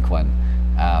 the pink one.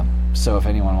 So if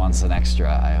anyone wants an extra,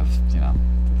 I have,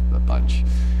 a bunch.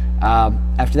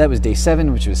 After that was day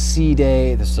 7, which was Sea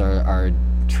Day. This is our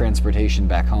transportation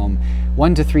back home.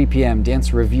 1 to 3 p.m.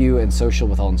 dance review and social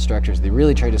with all instructors. They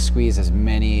really tried to squeeze as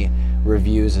many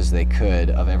reviews as they could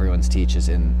of everyone's teaches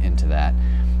into that.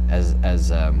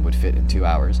 as would fit in 2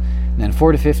 hours. And then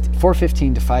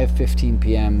 4:15 to 5:15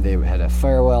 p.m. they had a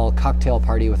farewell cocktail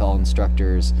party with all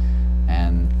instructors,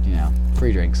 and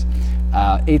free drinks.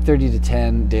 8:30 to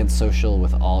 10 dance social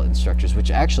with all instructors,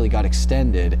 which actually got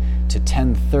extended to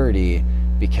 10:30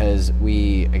 because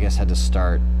we, I guess, had to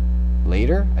start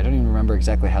later. I don't even remember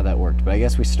exactly how that worked, but I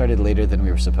guess we started later than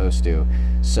we were supposed to,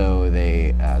 so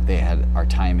they had our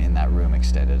time in that room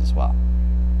extended as well.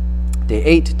 Day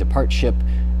 8, depart ship,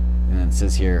 and then it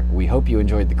says here, we hope you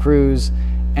enjoyed the cruise,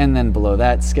 and then below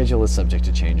that, schedule is subject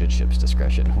to change at ship's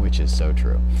discretion, which is so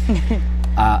true.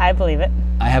 I believe it.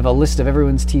 I have a list of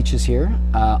everyone's teaches here.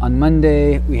 On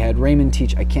Monday, we had Raymond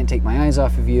teach I Can't Take My Eyes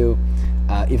Off of You.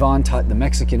 Yvonne taught The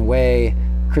Mexican Way.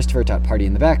 Christopher taught Party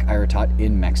in the Back. Ira taught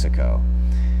In Mexico.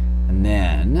 And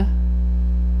then,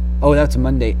 that's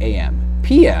Monday a.m.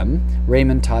 p.m.,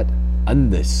 Raymond taught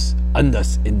Andas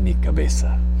en mi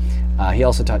cabeza. He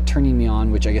also taught Turning Me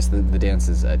On, which I guess the dance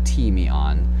is Tee Me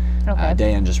On. Okay.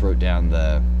 Diane just wrote down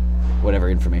the whatever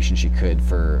information she could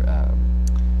for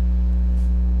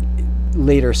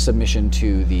later submission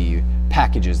to the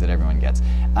packages that everyone gets.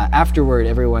 Afterward,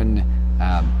 everyone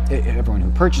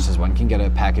who purchases one can get a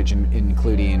package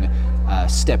including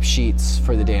step sheets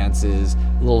for the dances,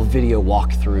 little video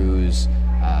walkthroughs,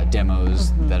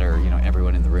 demos that are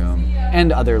everyone in the room,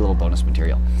 and other little bonus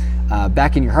material.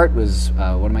 Back in Your Heart was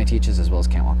one of my teaches, as well as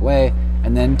Can't Walk Away.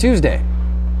 And then Tuesday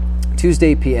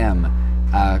p.m.,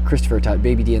 Christopher taught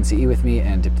Baby DNCE with me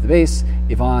and Dip to the Bass.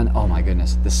 Yvonne, oh my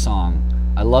goodness, this song.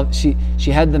 I love, she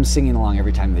had them singing along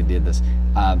every time they did this.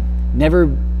 Never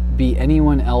Be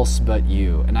Anyone Else But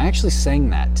You. And I actually sang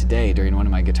that today during one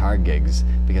of my guitar gigs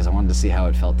because I wanted to see how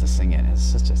it felt to sing it. It's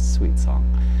such a sweet song.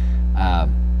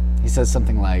 He says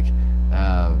something like,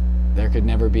 there could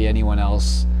never be anyone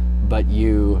else but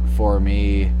you for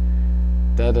me.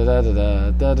 Da da da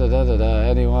da da da da da da.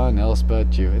 Anyone else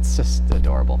but you. It's just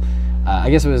adorable. I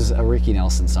guess it was a Ricky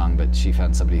Nelson song, but she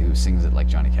found somebody who sings it like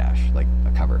Johnny Cash, like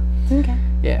a cover. Okay.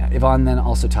 Yeah. Yvonne then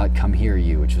also taught Come Here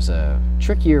You, which was a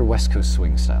trickier West Coast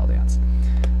swing style dance.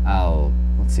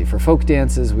 Let's see. For folk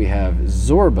dances, we have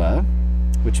Zorba,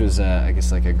 which was I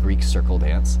guess like a Greek circle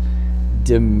dance.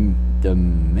 Demesinke.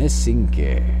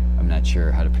 I'm not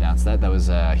sure how to pronounce that. That was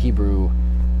Hebrew.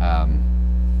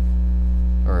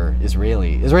 Or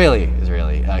Israeli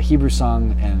Hebrew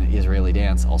song and Israeli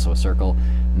dance, also a circle.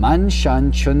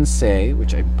 Manshan Chunse,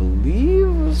 which I believe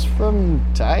was from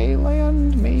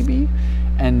Thailand, maybe,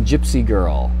 and Gypsy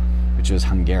Girl, which was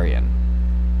Hungarian.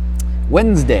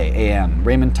 Wednesday a.m.,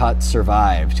 Raymond taught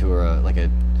Survive to like a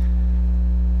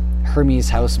Hermes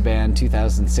House Band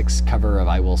 2006 cover of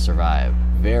I Will Survive.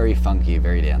 Very funky,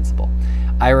 very danceable.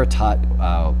 Ira taught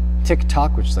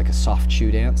TikTok, which is like a soft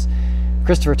shoe dance.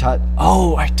 Christopher taught,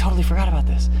 I totally forgot about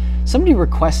this. Somebody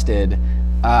requested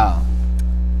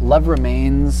Love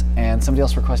Remains, and somebody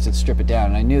else requested Strip It Down,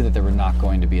 and I knew that there were not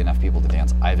going to be enough people to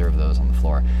dance either of those on the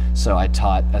floor. So I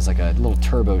taught as like a little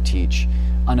turbo teach,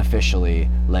 unofficially,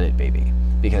 Let It Baby.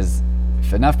 Because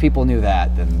if enough people knew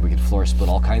that, then we could floor split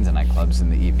all kinds of nightclubs in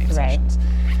the evening sessions.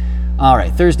 All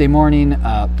right, Thursday morning,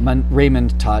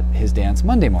 Raymond taught his dance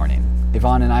Monday morning.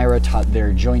 Yvonne and Ira taught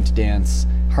their joint dance,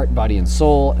 Heart, Body, and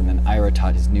Soul, and then Ira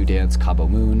taught his new dance, Cabo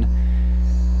Moon.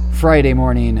 Friday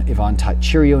morning, Yvonne taught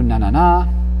Cheerio Na Na Na.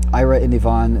 Ira and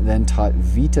Yvonne then taught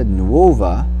Vita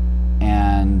Nuova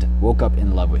and Woke Up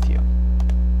in Love with You.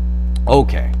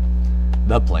 Okay,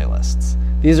 the playlists.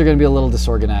 These are going to be a little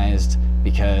disorganized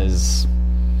because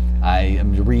I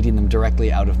am reading them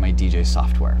directly out of my DJ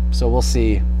software. So we'll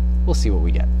see what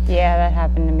we get. Yeah, that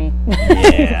happened to me.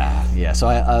 Yeah. So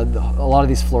a lot of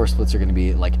these floor splits are going to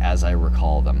be like as I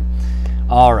recall them.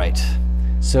 All right.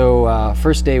 So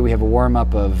first day we have a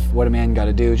warm-up of What a Man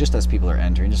Gotta Do, just as people are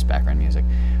entering, just background music.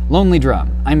 Lonely Drum,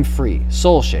 I'm Free,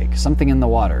 Soul Shake, Something in the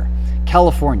Water,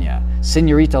 California,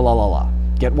 Senorita La La La,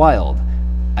 Get Wild,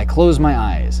 I Close My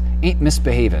Eyes, Ain't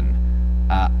Misbehavin',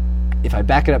 If I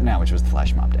Back It Up Now, which was the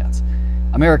Flash Mob dance,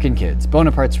 American Kids,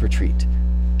 Bonaparte's Retreat,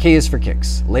 K is for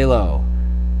Kicks, Lay Low,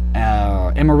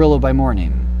 Amarillo by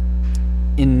Morning,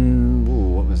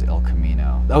 what was El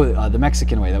Camino? The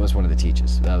Mexican Way, that was one of the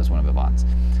teaches. That was one of Yvonne's.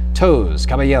 Toes,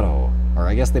 Caballero, or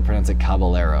I guess they pronounce it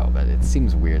Caballero, but it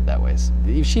seems weird that way.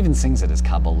 She even sings it as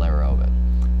Caballero, but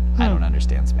I don't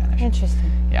understand Spanish.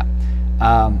 Interesting. Yeah.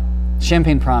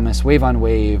 Champagne Promise, Wave on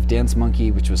Wave, Dance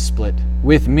Monkey, which was split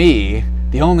with me,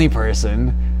 the only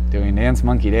person doing Dance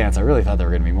Monkey Dance. I really thought there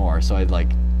were going to be more, so I'd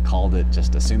called it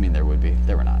just assuming there would be.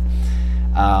 There were not.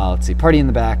 Let's see, Party in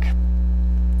the Back,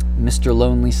 Mr.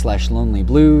 Lonely / Lonely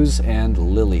Blues, and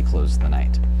Lily closed the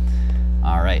night.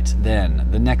 All right, then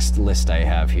the next list I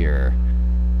have here,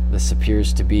 this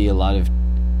appears to be a lot of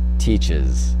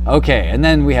Teaches. Okay, and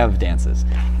then we have dances.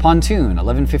 Pontoon,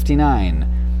 11:59.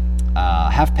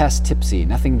 Half Past Tipsy,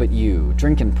 Nothing But You.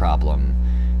 Drinking Problem,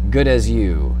 Good As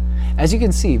You. As you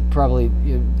can see, probably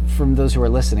from those who are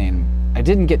listening, I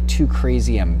didn't get too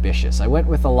crazy ambitious. I went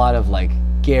with a lot of like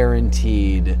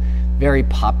guaranteed, very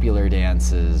popular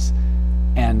dances,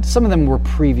 and some of them were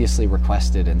previously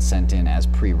requested and sent in as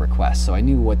pre-requests, so I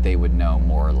knew what they would know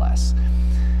more or less.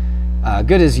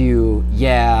 Good As You,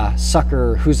 Yeah,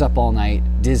 Sucker, Who's Up All Night,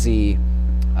 Dizzy,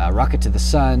 Rocket to the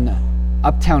Sun,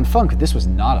 Uptown Funk. This was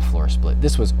not a floor split.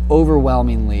 This was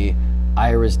overwhelmingly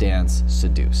Ira's Dance,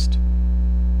 Seduced.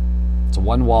 It's a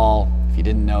one wall. If you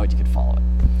didn't know it, you could follow it.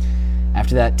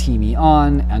 After that, Tee Me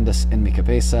On, Andas en Mi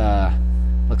Cabeza.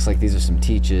 Looks like these are some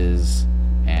teaches.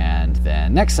 And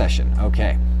then next session.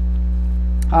 Okay.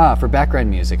 For background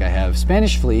music, I have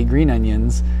Spanish Flea, Green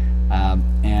Onions,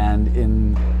 and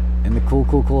in the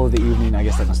cool of the evening, I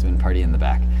guess that must have been Party in the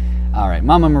Back. All right,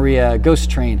 Mama Maria, Ghost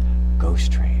Train.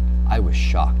 Ghost Train. I was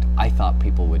shocked. I thought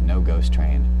people would know Ghost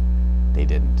Train. They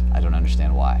didn't. I don't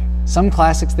understand why. Some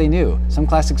classics they knew. Some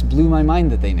classics blew my mind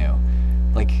that they knew.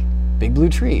 Like Big Blue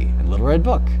Tree and Little Red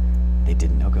Book. They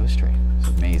didn't know Ghost Train. It's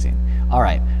amazing. All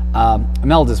right,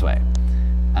 Imelda's Way.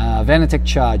 Vanitek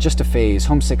Cha, Just a Phase,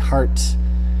 Homesick Heart,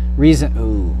 Reason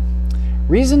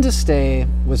to Stay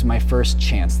was my first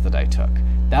chance that I took.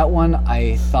 That one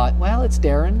I thought, well, it's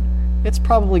Darren. It's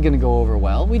probably going to go over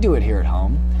well. We do it here at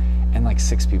home. And like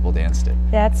 6 people danced it.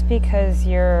 That's because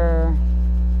your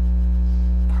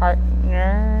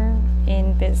partner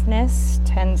in business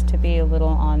tends to be a little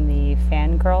on the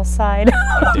fangirl side of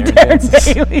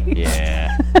Darren Bailey.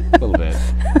 Yeah, a little bit.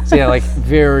 So yeah, like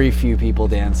very few people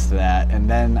danced that, and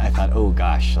then I thought, oh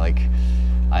gosh, like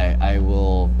I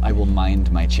will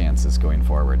mind my chances going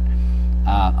forward.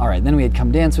 All right, then we had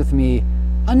Come Dance With Me,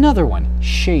 another one,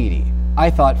 Shady. I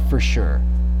thought for sure,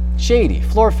 Shady,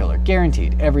 floor filler,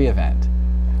 guaranteed, every event.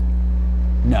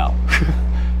 No.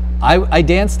 I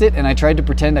danced it and I tried to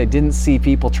pretend I didn't see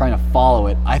people trying to follow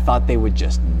it. I thought they would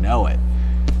just know it.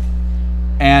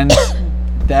 And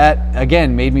that,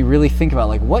 again, made me really think about,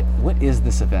 like, what is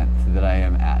this event that I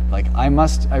am at? Like,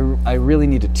 I really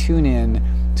need to tune in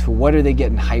to what are they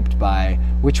getting hyped by,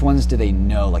 which ones do they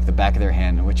know, like the back of their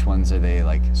hand, and which ones are they,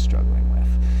 like, struggling with.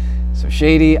 So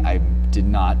Shady, I did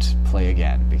not play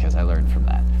again because I learned from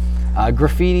that.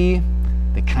 Graffiti,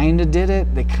 they kind of did it.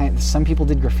 Some people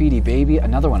did Graffiti Baby.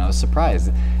 Another one, I was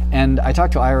surprised. And I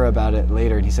talked to Ira about it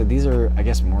later, and he said these are, I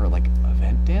guess, more like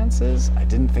event dances. I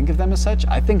didn't think of them as such.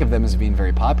 I think of them as being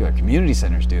very popular. Community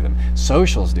centers do them.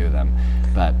 Socials do them.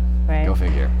 But Go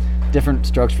figure. Different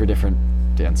strokes for different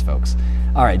dance folks.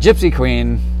 All right, Gypsy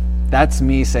Queen. That's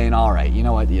me saying, all right, you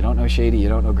know what? You don't know Shady, you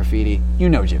don't know Graffiti. You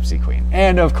know Gypsy Queen.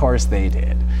 And of course they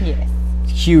did. Yes.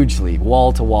 Hugely,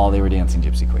 wall to wall, they were dancing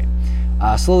Gypsy Queen.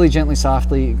 Slowly, Gently,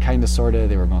 Softly, kind of, sort of,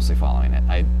 they were mostly following it.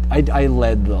 I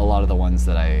led a lot of the ones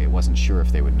that I wasn't sure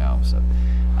if they would know. So,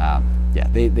 yeah,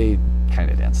 they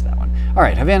kind of danced that one. All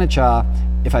right, Havana Cha,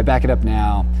 if I back it up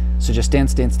now, so just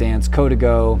Dance, Dance, Dance, Co to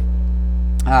Go,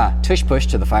 Tush Push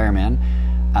to the Fireman,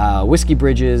 Whiskey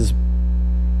Bridges,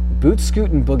 Boot Scoot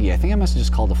and Boogie. I think I must have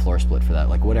just called a floor split for that,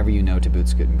 like whatever you know to Boot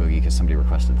Scoot and Boogie because somebody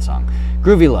requested the song.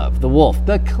 Groovy Love, The Wolf,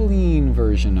 the clean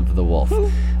version of The Wolf.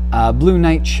 Blue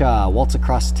Night Cha, Waltz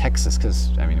Across Texas,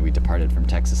 because, I mean, we departed from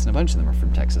Texas, and a bunch of them are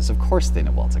from Texas. Of course they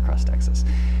know Waltz Across Texas.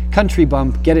 Country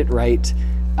Bump, Get It Right,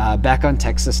 Back on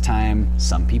Texas Time.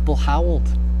 Some people howled.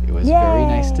 It was very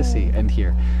nice to see and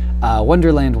hear.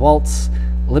 Wonderland Waltz,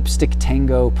 Lipstick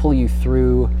Tango, Pull You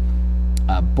Through,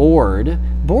 Bored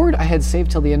I had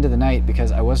saved till the end of the night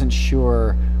because I wasn't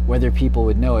sure whether people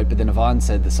would know it, but then Yvonne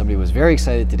said that somebody was very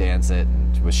excited to dance it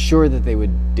and was sure that they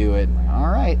would do it. I'm like, all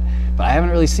right, but I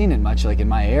haven't really seen it much like in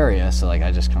my area, so like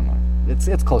I just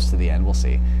it's close to the end, we'll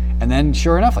see. And then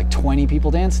sure enough, like 20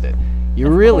 people danced it. You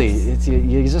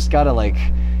just gotta like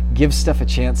give stuff a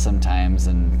chance sometimes,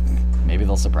 and maybe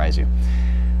they'll surprise you.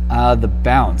 The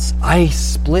Bounce, I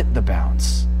split the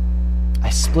bounce, I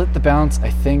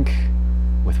think,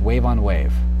 with Wave on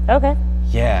Wave. Okay.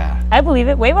 Yeah. I believe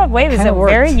it. Wave on Wave is a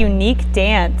very unique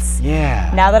dance.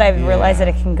 Yeah. Now that I've realized that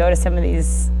it can go to some of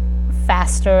these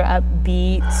faster,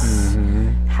 upbeat,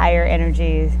 higher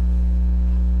energy.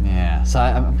 Yeah. So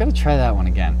I'm going to try that one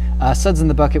again. Suds in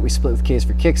the Bucket, we split with K's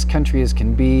for Kicks. Country as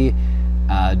Can Be.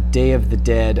 Day of the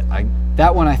Dead.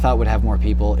 That one I thought would have more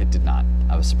people. It did not.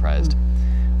 I was surprised.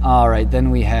 All right. Then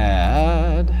we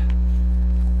had...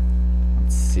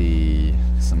 Let's see...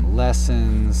 Some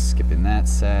lessons, skipping that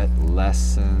set,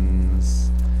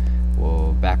 lessons,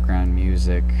 whoa, background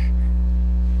music.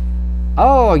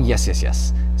 Oh,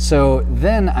 yes. So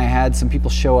then I had some people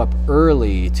show up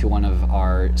early to one of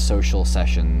our social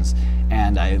sessions,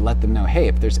 and I let them know, hey,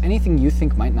 if there's anything you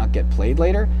think might not get played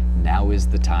later, now is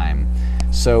the time.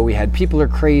 So we had People Are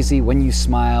Crazy, When You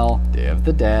Smile, Day of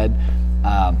the Dead,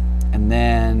 and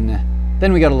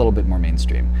then we got a little bit more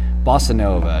mainstream. Bossa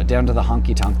Nova, down to the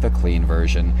Honky Tonk, the clean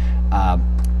version.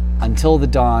 Until the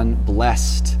Dawn,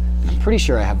 Blessed. I'm pretty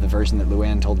sure I have the version that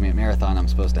Luann told me at Marathon I'm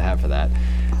supposed to have for that.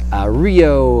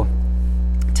 Rio,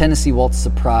 Tennessee Waltz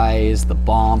Surprise, The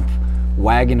Bomp,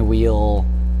 Wagon Wheel,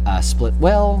 Split.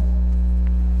 Well,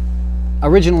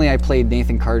 originally I played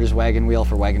Nathan Carter's Wagon Wheel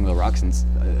for Wagon Wheel Rock since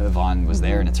Yvonne was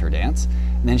there and it's her dance.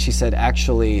 And then she said,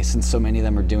 actually, since so many of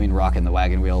them are doing Rock in the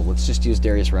Wagon Wheel, let's just use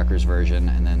Darius Rucker's version,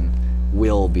 and then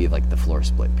we'll be like the floor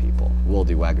split people. We'll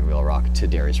do Wagon Wheel Rock to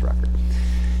Darius Rucker.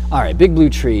 All right, Big Blue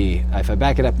Tree. If I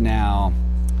back it up now,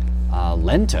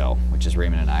 Lento, which is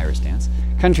Raymond and Ira's dance.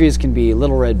 Countries can be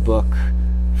Little Red Book,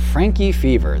 Frankie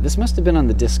Fever. This must have been on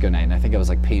the disco night, and I think I was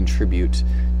like paying tribute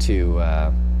to,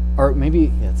 or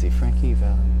maybe, let's see, Frankie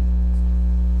Valley.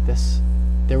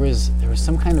 There was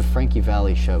some kind of Frankie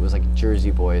Valley show. It was like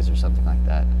Jersey Boys or something like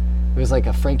that. It was like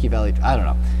a Frankie Valley, I don't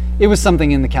know. It was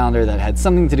something in the calendar that had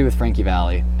something to do with Frankie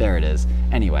Valley. There it is.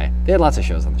 Anyway, they had lots of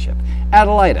shows on the ship.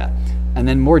 Adelaida, and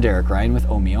then more Derek Ryan with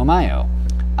Omi Omayo.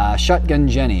 Shotgun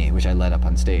Jenny, which I led up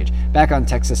on stage. Back on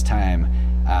Texas Time,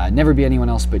 Never Be Anyone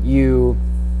Else But You.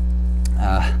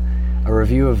 A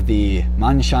review of the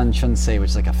Manshan Chunsei,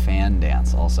 which is like a fan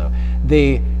dance also.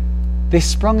 They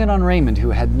sprung it on Raymond, who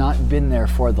had not been there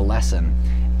for the lesson,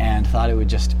 and thought it would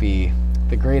just be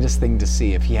the greatest thing to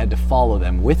see if he had to follow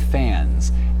them with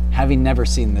fans, having never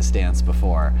seen this dance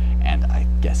before. And I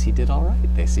guess he did all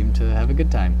right. They seemed to have a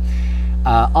good time.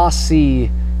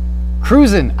 Aussie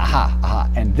Cruisin', aha.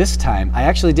 And this time, I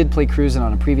actually did play Cruisin'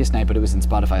 on a previous night, but it was in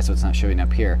Spotify, so it's not showing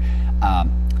up here.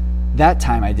 That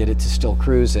time I did it to Still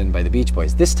Cruisin' by the Beach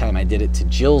Boys. This time I did it to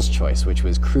Jill's Choice, which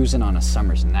was Cruisin' on a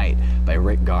Summer's Night by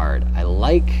Rick Gard. I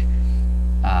like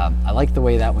the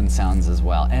way that one sounds as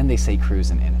well, and they say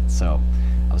cruisin' in it, so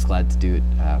I was glad to do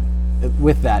it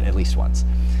with that at least once.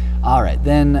 All right,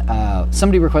 then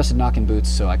somebody requested Knockin' Boots,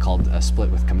 so I called a split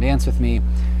with Come Dance With Me.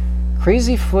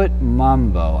 Crazy Foot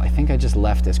Mambo, I think I just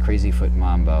left as Crazy Foot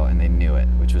Mambo, and they knew it,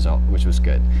 which was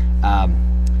good.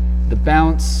 The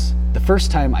Bounce, the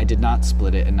first time I did not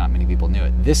split it, and not many people knew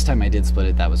it. This time I did split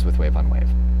it, that was with Wave on Wave.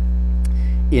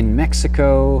 In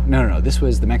Mexico, no, this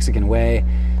was The Mexican Way.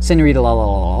 Senorita La La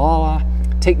La La La,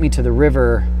 Take Me to the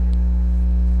River.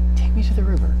 Take Me to the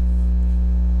River.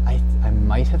 I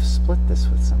might have split this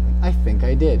with something. I think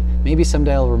I did. Maybe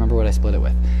someday I'll remember what I split it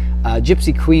with.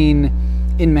 Gypsy Queen,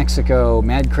 In Mexico,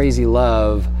 Mad Crazy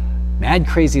Love. Mad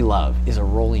Crazy Love is a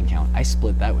rolling count. I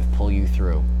split that with Pull You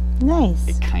Through. Nice.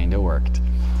 It kind of worked.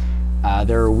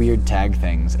 There are weird tag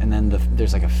things, and then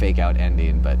there's like a fake out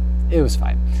ending, but it was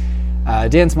fine.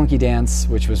 Dance Monkey Dance,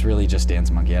 which was really just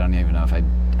Dance Monkey. I don't even know if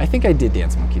I think I did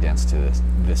Dance Monkey Dance to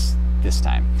this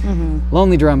time. Mm-hmm.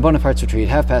 Lonely Drum, Bonaparte's Retreat,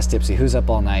 Half Past Tipsy, Who's Up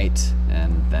All Night,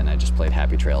 and then I just played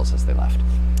Happy Trails as they left.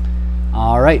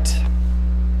 All right.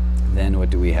 Then what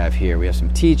do we have here? We have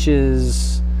some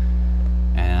teaches,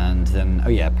 and then,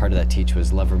 part of that teach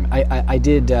was Love I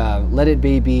did Let It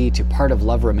Baby to part of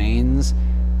Love Remains,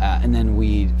 and then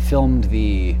we filmed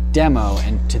the demo,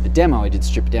 and to the demo I did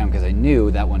strip it down because I knew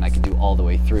that one I could do all the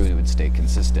way through and it would stay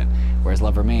consistent. Whereas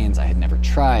Love Remains I had never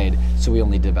tried, so we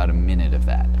only did about a minute of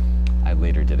that. I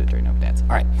later did it during Open Dance.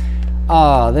 All right.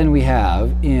 Then we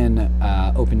have in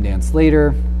Open Dance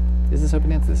Later. Is this Open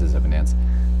Dance? This is Open Dance.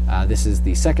 This is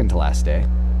the second to last day.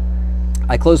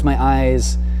 I Close My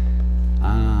Eyes,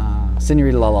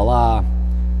 Senorita La La La,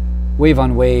 Wave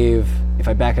on Wave, If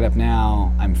I Back It Up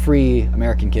Now, I'm Free,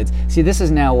 American Kids. See, this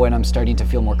is now when I'm starting to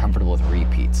feel more comfortable with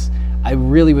repeats. I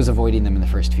really was avoiding them in the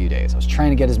first few days. I was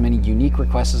trying to get as many unique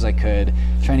requests as I could,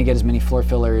 trying to get as many floor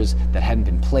fillers that hadn't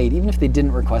been played, even if they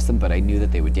didn't request them, but I knew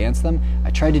that they would dance them. I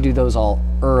tried to do those all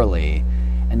early.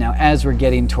 And now as we're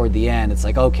getting toward the end, it's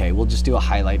like, okay, we'll just do a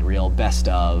highlight reel, best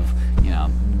of,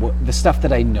 the stuff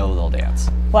that I know they'll dance.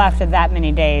 Well, after that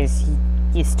many days,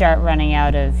 you start running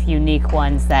out of unique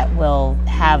ones that will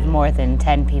have more than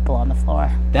 10 people on the floor.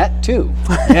 That too,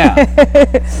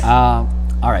 yeah.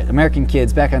 All right, American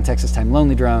Kids, Back on Texas Time,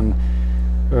 Lonely Drum.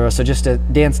 So just a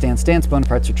Dance,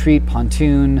 Bonaparte's Retreat,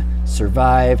 Pontoon,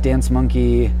 Survive, Dance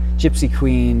Monkey, Gypsy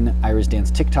Queen, Ira's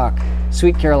Dance TikTok,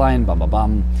 Sweet Caroline, Bum Bum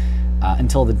Bum,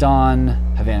 Until the Dawn,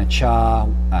 Havana Cha,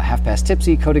 Half Past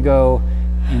Tipsy, Codigo,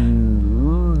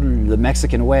 in The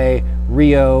Mexican Way,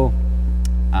 Rio.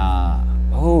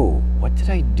 What did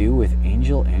I do with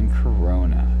Angel and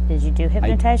Corona? Did you do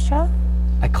Hypnotized Cha?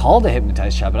 I called a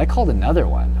hypnotized child, but I called another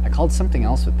one. I called something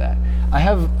else with that. I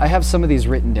have some of these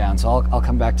written down, so I'll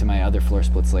come back to my other floor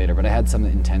splits later, but I had some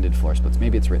intended floor splits.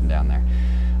 Maybe it's written down there.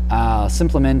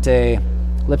 Simplemente,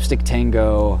 Lipstick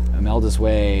Tango, Imelda's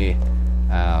Way,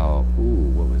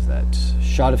 what was that?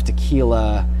 Shot of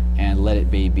Tequila, and Let It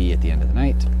Be at the end of the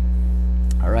night.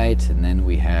 All right, and then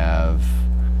we have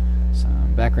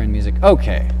some background music.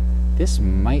 Okay, this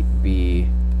might be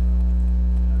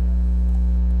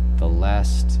the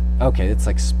last. Okay, it's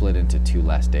like split into 2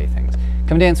 last day things.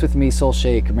 Come Dance With Me, Soul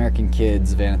Shake, American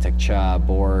Kids, Vanatech Cha,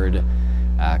 Bored,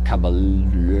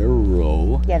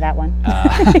 Caballero. Yeah, that one.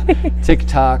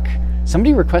 TikTok.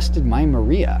 Somebody requested My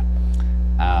Maria.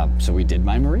 So we did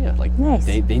My Maria. Like, nice.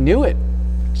 They knew it.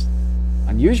 Just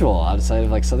unusual outside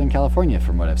of like Southern California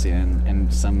from what I've seen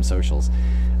in some socials.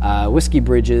 Whiskey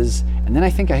Bridges, and then I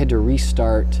think I had to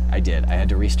restart. I had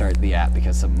to restart the app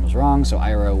because something was wrong, so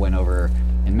Ira went over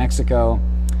in Mexico,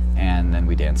 and then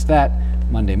we danced that.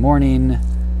 Monday Morning.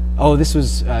 Oh, this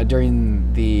was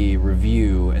during the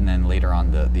review, and then later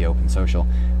on the open social.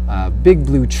 Big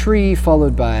Blue Tree,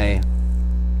 followed by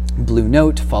Blue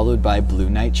Note, followed by Blue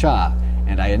Night Cha.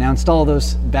 And I announced all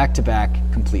those back to back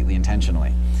completely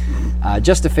intentionally.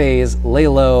 Just a Phase, Lay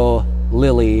Low,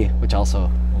 Lily, which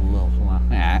also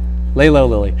Lay Low,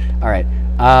 Lily. All right.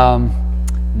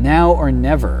 Now or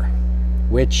Never,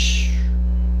 which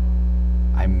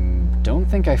I don't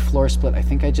think I floor split. I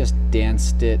think I just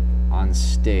danced it on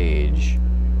stage.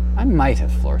 I might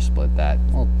have floor split that.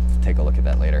 We'll take a look at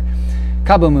that later.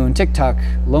 Cabo Moon, TikTok,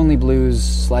 Lonely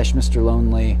Blues / Mr.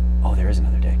 Lonely. Oh, there is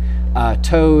another day.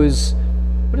 Toes.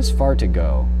 What is Far to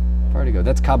Go? Far to Go.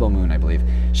 That's Cabo Moon, I believe.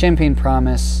 Champagne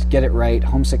Promise, Get It Right,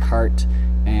 Homesick Heart,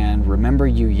 and Remember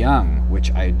You Young,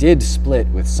 which I did split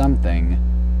with something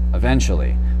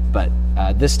eventually. But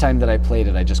this time that I played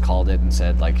it, I just called it and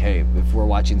said, like, hey, if we're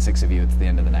watching 6 of you, it's the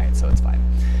end of the night, so it's fine.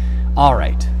 All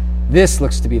right. This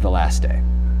looks to be the last day.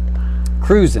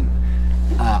 Cruisin'.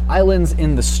 Islands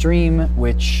in the Stream,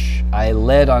 which I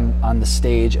led on the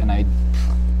stage, and I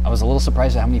was a little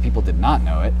surprised at how many people did not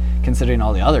know it, considering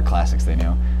all the other classics they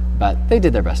knew, but they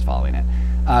did their best following it.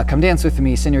 Come Dance With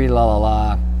Me, Senorita La La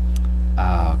La,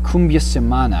 Cumbia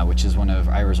Semana, which is one of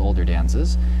Ira's older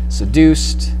dances,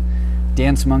 Seduced,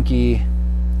 Dance Monkey,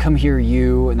 Come Hear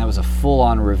You, and that was a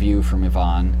full-on review from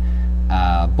Yvonne,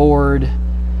 Bored,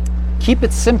 Keep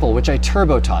It Simple, which I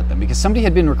turbo taught them because somebody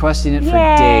had been requesting it for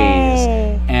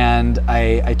days, and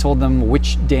I told them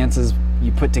which dances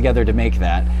you put together to make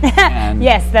that. And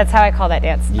yes, that's how I call that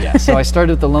dance. Yeah, so I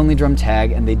started with the Lonely Drum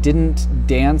Tag, and they didn't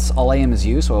dance All I Am Is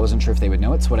You, so I wasn't sure if they would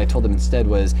know it. So what I told them instead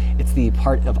was, it's the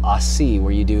part of Aussie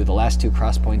where you do the last 2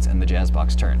 cross points and the jazz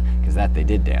box turn, because that they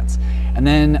did dance. And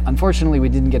then, unfortunately, we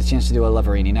didn't get a chance to do a Love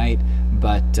a Rainy Night,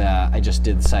 but I just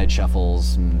did side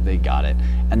shuffles, and they got it.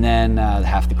 And then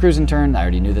half the Cruisin' turn, I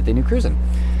already knew that they knew Cruisin'.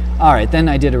 All right, then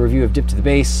I did a review of Dip to the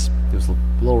Bass. It was a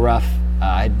little rough.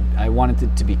 I wanted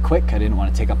it to be quick. I didn't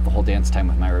want to take up the whole dance time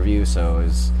with my review, so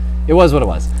it was what it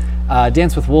was.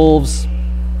 Dance with Wolves,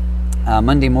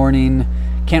 Monday Morning,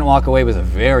 Can't Walk Away was a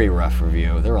very rough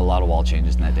review. There were a lot of wall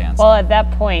changes in that dance. Well, at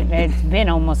that point, it's been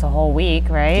almost a whole week,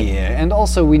 right? Yeah, and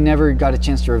also we never got a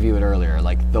chance to review it earlier.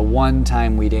 Like, the one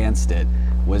time we danced it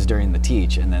was during the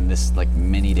teach, and then this, like,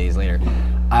 many days later.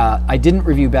 I didn't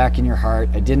review Back in Your Heart.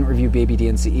 I didn't review Baby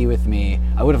DNCE with Me.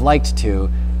 I would have liked to,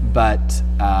 but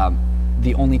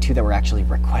the only 2 that were actually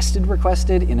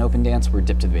requested in open dance were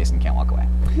Dip to the Bass and Can't Walk Away.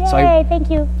 Yay,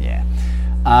 thank you. Yeah.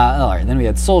 All right, then we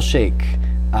had Soul Shake,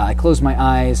 I Close My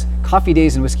Eyes, Coffee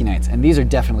Days and Whiskey Nights, and these are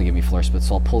definitely going to be floor splits,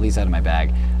 so I'll pull these out of my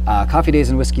bag. Coffee Days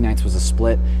and Whiskey Nights was a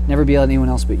split. Never Be Anyone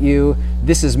Else But You.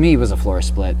 This Is Me was a floor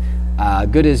split.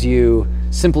 Good As You,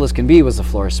 Simple As Can Be was a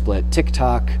floor split.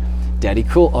 TikTok, Daddy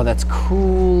Cool, oh, that's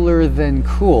Cooler Than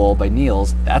Cool by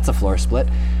Niels, that's a floor split.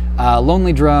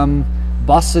 Lonely Drum,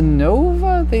 Bossa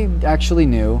Nova, they actually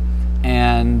knew,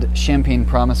 and Champagne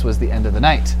Promise was the end of the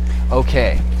night.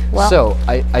 Okay, well, so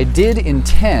I did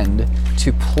intend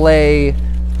to play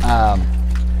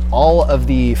all of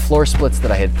the floor splits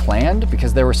that I had planned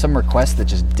because there were some requests that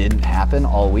just didn't happen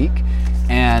all week,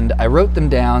 and I wrote them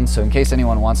down so in case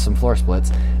anyone wants some floor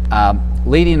splits.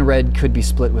 Lady in Red could be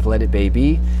split with Let It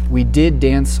Baby. We did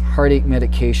dance Heartache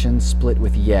Medication split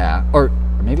with Yeah, or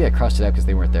maybe I crossed it out because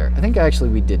they weren't there. I think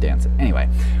we did dance it. Anyway,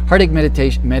 Heartache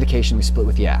Medication we split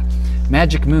with Yeah.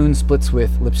 Magic Moon splits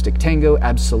with Lipstick Tango,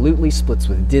 Absolutely splits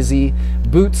with Dizzy.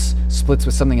 Boots splits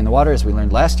with Something in the Water, as we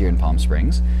learned last year in Palm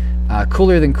Springs.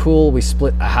 Cooler Than Cool, we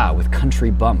split with Country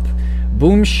Bump.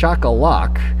 Boom Shaka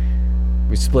Lock,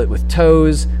 we split with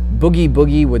Toes. Boogie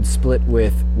Boogie would split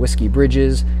with Whiskey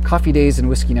Bridges. Coffee Days and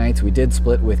Whiskey Nights, we did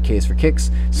split with K's for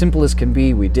Kicks. Simple as Can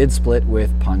Be, we did split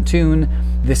with Pontoon.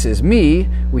 This Is Me,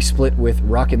 we split with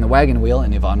Rockin' the Wagon Wheel,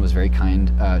 and Yvonne was very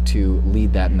kind to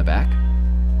lead that in the back.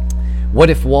 What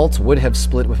If Waltz would have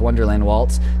split with Wonderland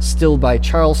Waltz. Still by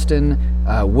Charleston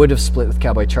would have split with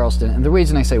Cowboy Charleston. And the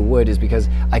reason I say would is because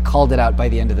I called it out by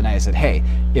the end of the night. I said, hey,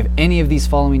 if any of these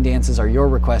following dances are your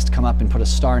request, come up and put a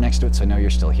star next to it so I know you're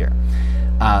still here.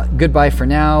 Goodbye For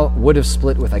Now would have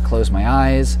split with I Close My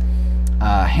Eyes.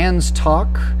 Hands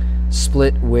Talk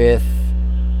split with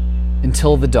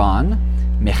Until the Dawn.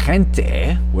 Mi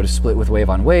Gente would have split with Wave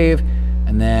on Wave.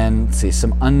 And then, let's see,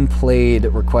 some unplayed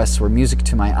requests were Music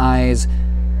to My Eyes.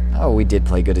 Oh, we did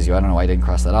play Good As You. I don't know why I didn't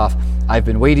cross that off. I've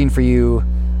Been Waiting For You.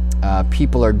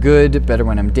 People Are Good, Better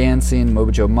When I'm Dancing.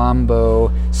 Mojo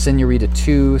Mambo. Senorita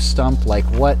 2, Stomp Like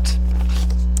What.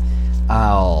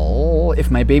 If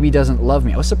My Baby Doesn't Love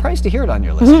Me. I was surprised to hear it on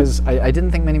your list because I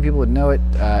didn't think many people would know it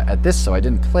at this, so I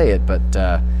didn't play it. But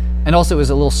and also it was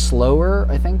a little slower,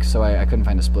 I think, so I couldn't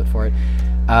find a split for it.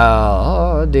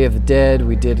 Day of the Dead,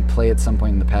 we did play at some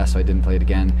point in the past, so I didn't play it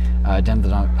again. Den of the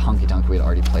Honky Tonk we had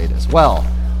already played as well.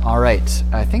 All right,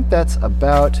 I think that's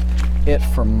about it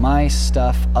for my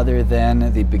stuff, other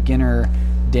than the beginner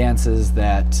dances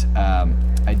that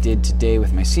I did today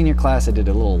with my senior class. I did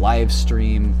a little live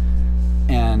stream.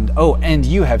 And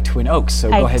you have Twin Oaks, so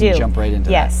go ahead and jump right into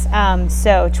that. Yes,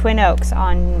 so Twin Oaks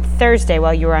on Thursday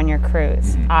while you were on your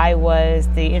cruise, I was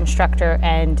the instructor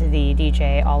and the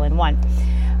DJ all in one.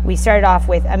 We started off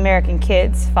with American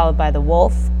Kids, followed by The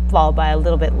Wolf, followed by A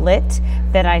Little Bit Lit.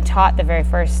 Then I taught the very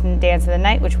first dance of the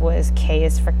night, which was K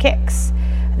is for Kicks.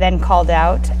 Then called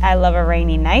out I Love a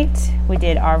Rainy Night. We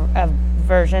did our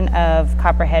version of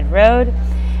Copperhead Road.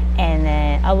 And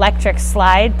then Electric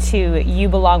Slide to You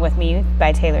Belong With Me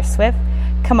by Taylor Swift.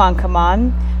 Come On, Come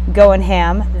On, Goin'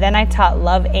 Ham. Then I taught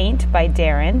Love Ain't by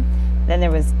Darren. Then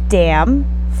there was Damn,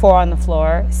 Four on the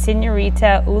Floor.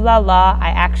 Senorita, Ooh La La. I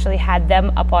actually had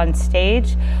them up on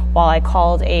stage while I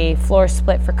called a floor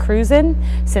split for Cruisin'.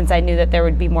 Since I knew that there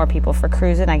would be more people for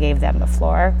Cruisin', I gave them the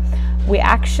floor. We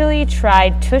actually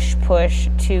tried Tush Push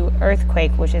to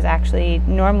Earthquake, which is actually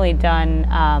normally done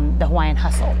the Hawaiian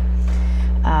Hustle.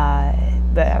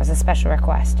 But that was a special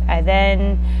request. I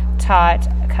then taught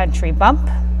Country Bump.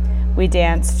 We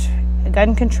danced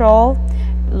Gun Control,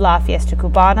 La Fiesta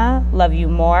Cubana, Love You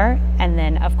More, and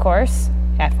then, of course,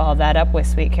 I followed that up with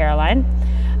Sweet Caroline.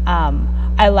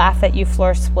 I laugh that you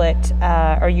floor split,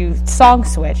 or you song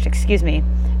switched,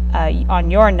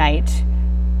 on your night,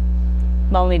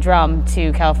 Lonely Drum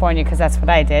to California, because that's what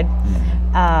I did.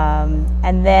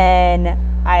 And then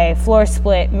I floor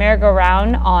split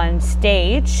Merry-Go-Round on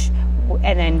stage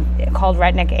and then called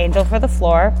Redneck Angel for the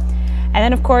floor. And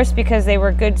then, of course, because they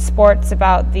were good sports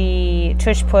about the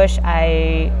Tush Push,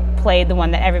 I played the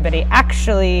one that everybody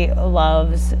actually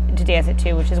loves to dance it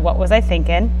to, which is What Was I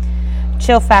Thinking?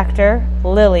 Chill Factor,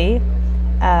 Lily,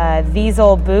 These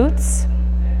Old Boots.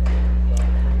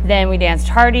 Then we danced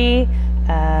Hardy,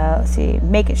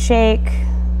 Make It Shake.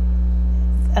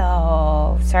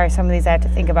 Oh, sorry, some of these I have to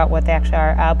think about what they actually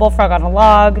are. Bullfrog on a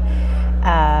Log,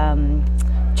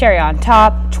 Cherry on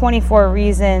Top, 24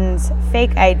 Reasons,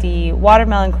 Fake ID,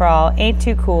 Watermelon Crawl, Ain't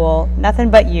Too Cool, Nothing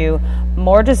But You,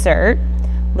 More Dessert,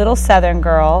 Little Southern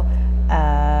Girl,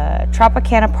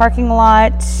 Tropicana Parking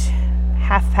Lot,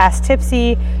 Half Past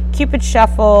Tipsy, Cupid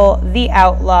Shuffle, The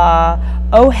Outlaw,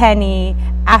 Oh Henny,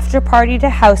 After Party to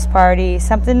House Party,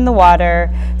 Something in the Water,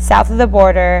 South of the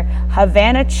Border,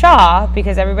 Havana Cha,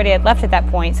 because everybody had left at that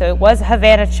point, so it was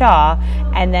Havana Cha,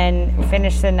 and then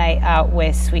finished the night out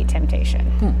with Sweet Temptation.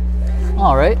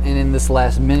 All right, and in this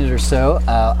last minute or so,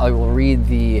 I will read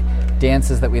the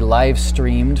dances that we live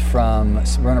streamed from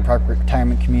Rohnert Park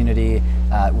Retirement Community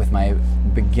with my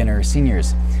beginner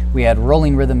seniors. We had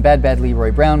Rolling Rhythm, Bad Bad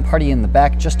Leroy Brown, Party in the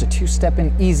Back, Just a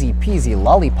Two-Steppin', Easy Peasy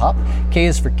Lollipop, K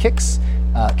is for Kicks,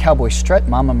 Cowboy Strut,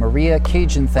 Mama Maria,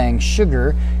 Cajun Thang,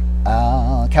 Sugar,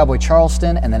 Cowboy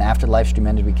Charleston, and then after the live stream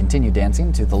ended, we continued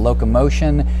dancing to The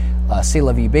Locomotion, C'est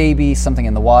La Vie Baby, Something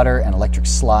in the Water, and Electric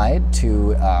Slide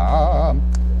to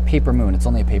Paper Moon. It's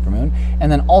only a Paper Moon.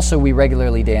 And then also we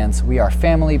regularly dance We Are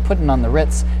Family, Puttin' on the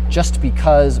Ritz, Just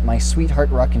Because, My Sweetheart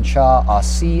Rockin' Shaw,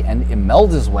 Aussie, and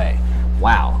Imelda's Way.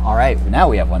 Wow. All right, now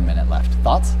we have 1 minute left.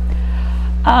 Thoughts?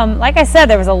 Like I said,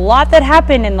 there was a lot that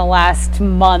happened in the last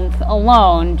month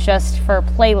alone, just for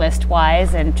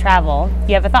playlist-wise and travel.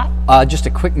 You have a thought? Just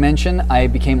a quick mention. I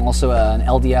became also an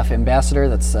LDF ambassador.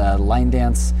 That's Line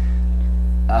Dance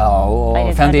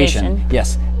Foundation.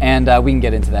 Yes, and we can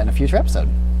get into that in a future episode.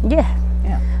 Yeah.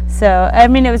 So, I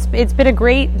mean, it's been a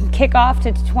great kickoff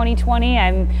to 2020.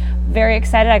 I'm very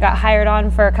excited. I got hired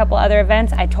on for a couple other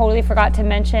events. I totally forgot to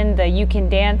mention the You Can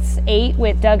Dance 8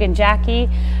 with Doug and Jackie.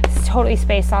 It's totally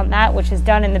spaced on that, which is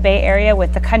done in the Bay Area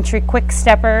with the Country Quick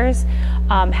Steppers.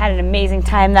 Had an amazing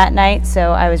time that night,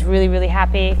 so I was really, really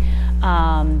happy. We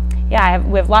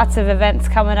have lots of events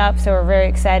coming up, so we're very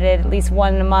excited, at least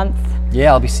one a month.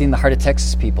 Yeah, I'll be seeing the Heart of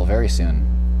Texas people very soon.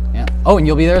 Yeah. Oh, and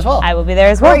you'll be there as well. I will be there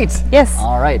as well. Great. Yes.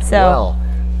 All right. So, well,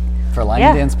 for Line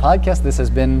and Dance Podcast, this has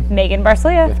been Megan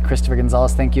Barcelia with Christopher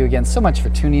Gonzalez. Thank you again so much for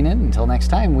tuning in. Until next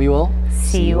time, we will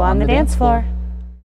see you on the dance floor.